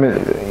important point. I mean,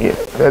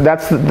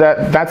 that's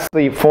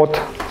the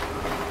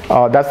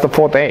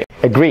fourth A.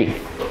 Agree.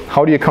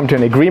 How do you come to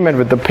an agreement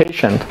with the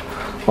patient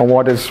on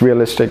what is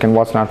realistic and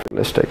what's not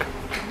realistic?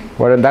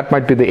 Well, and that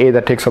might be the A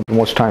that takes up the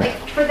most time.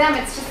 For them,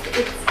 it's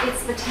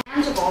the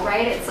tangible,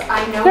 right? It's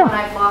I know when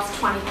I've lost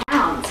 20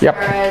 pounds,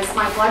 whereas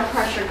my blood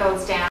pressure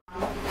goes down.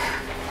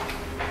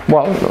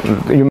 Well,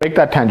 you make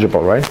that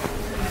tangible, right?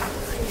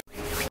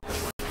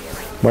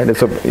 Right.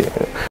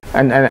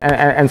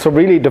 And so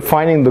really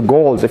defining the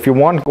goals. If you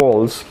want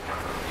goals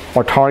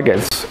or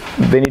targets,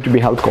 they need to be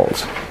health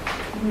goals,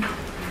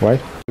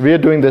 right? We are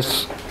doing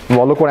this.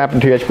 Well, look what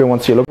happened to your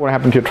HbA1c. Look what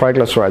happened to your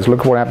triglycerides.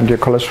 Look what happened to your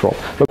cholesterol.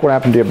 Look what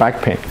happened to your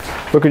back pain.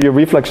 Look at your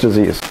reflux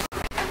disease.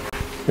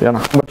 How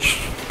much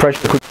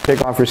pressure could you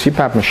take off your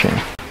CPAP machine?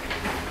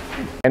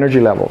 Energy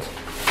levels,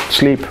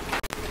 sleep.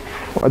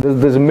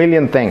 There's a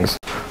million things,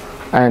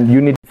 and you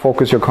need to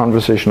focus your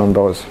conversation on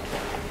those.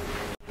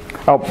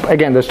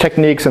 Again, there's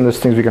techniques and there's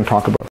things we can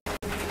talk about.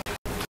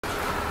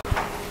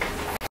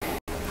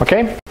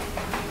 Okay?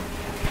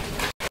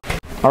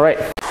 All right.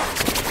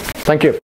 Thank you.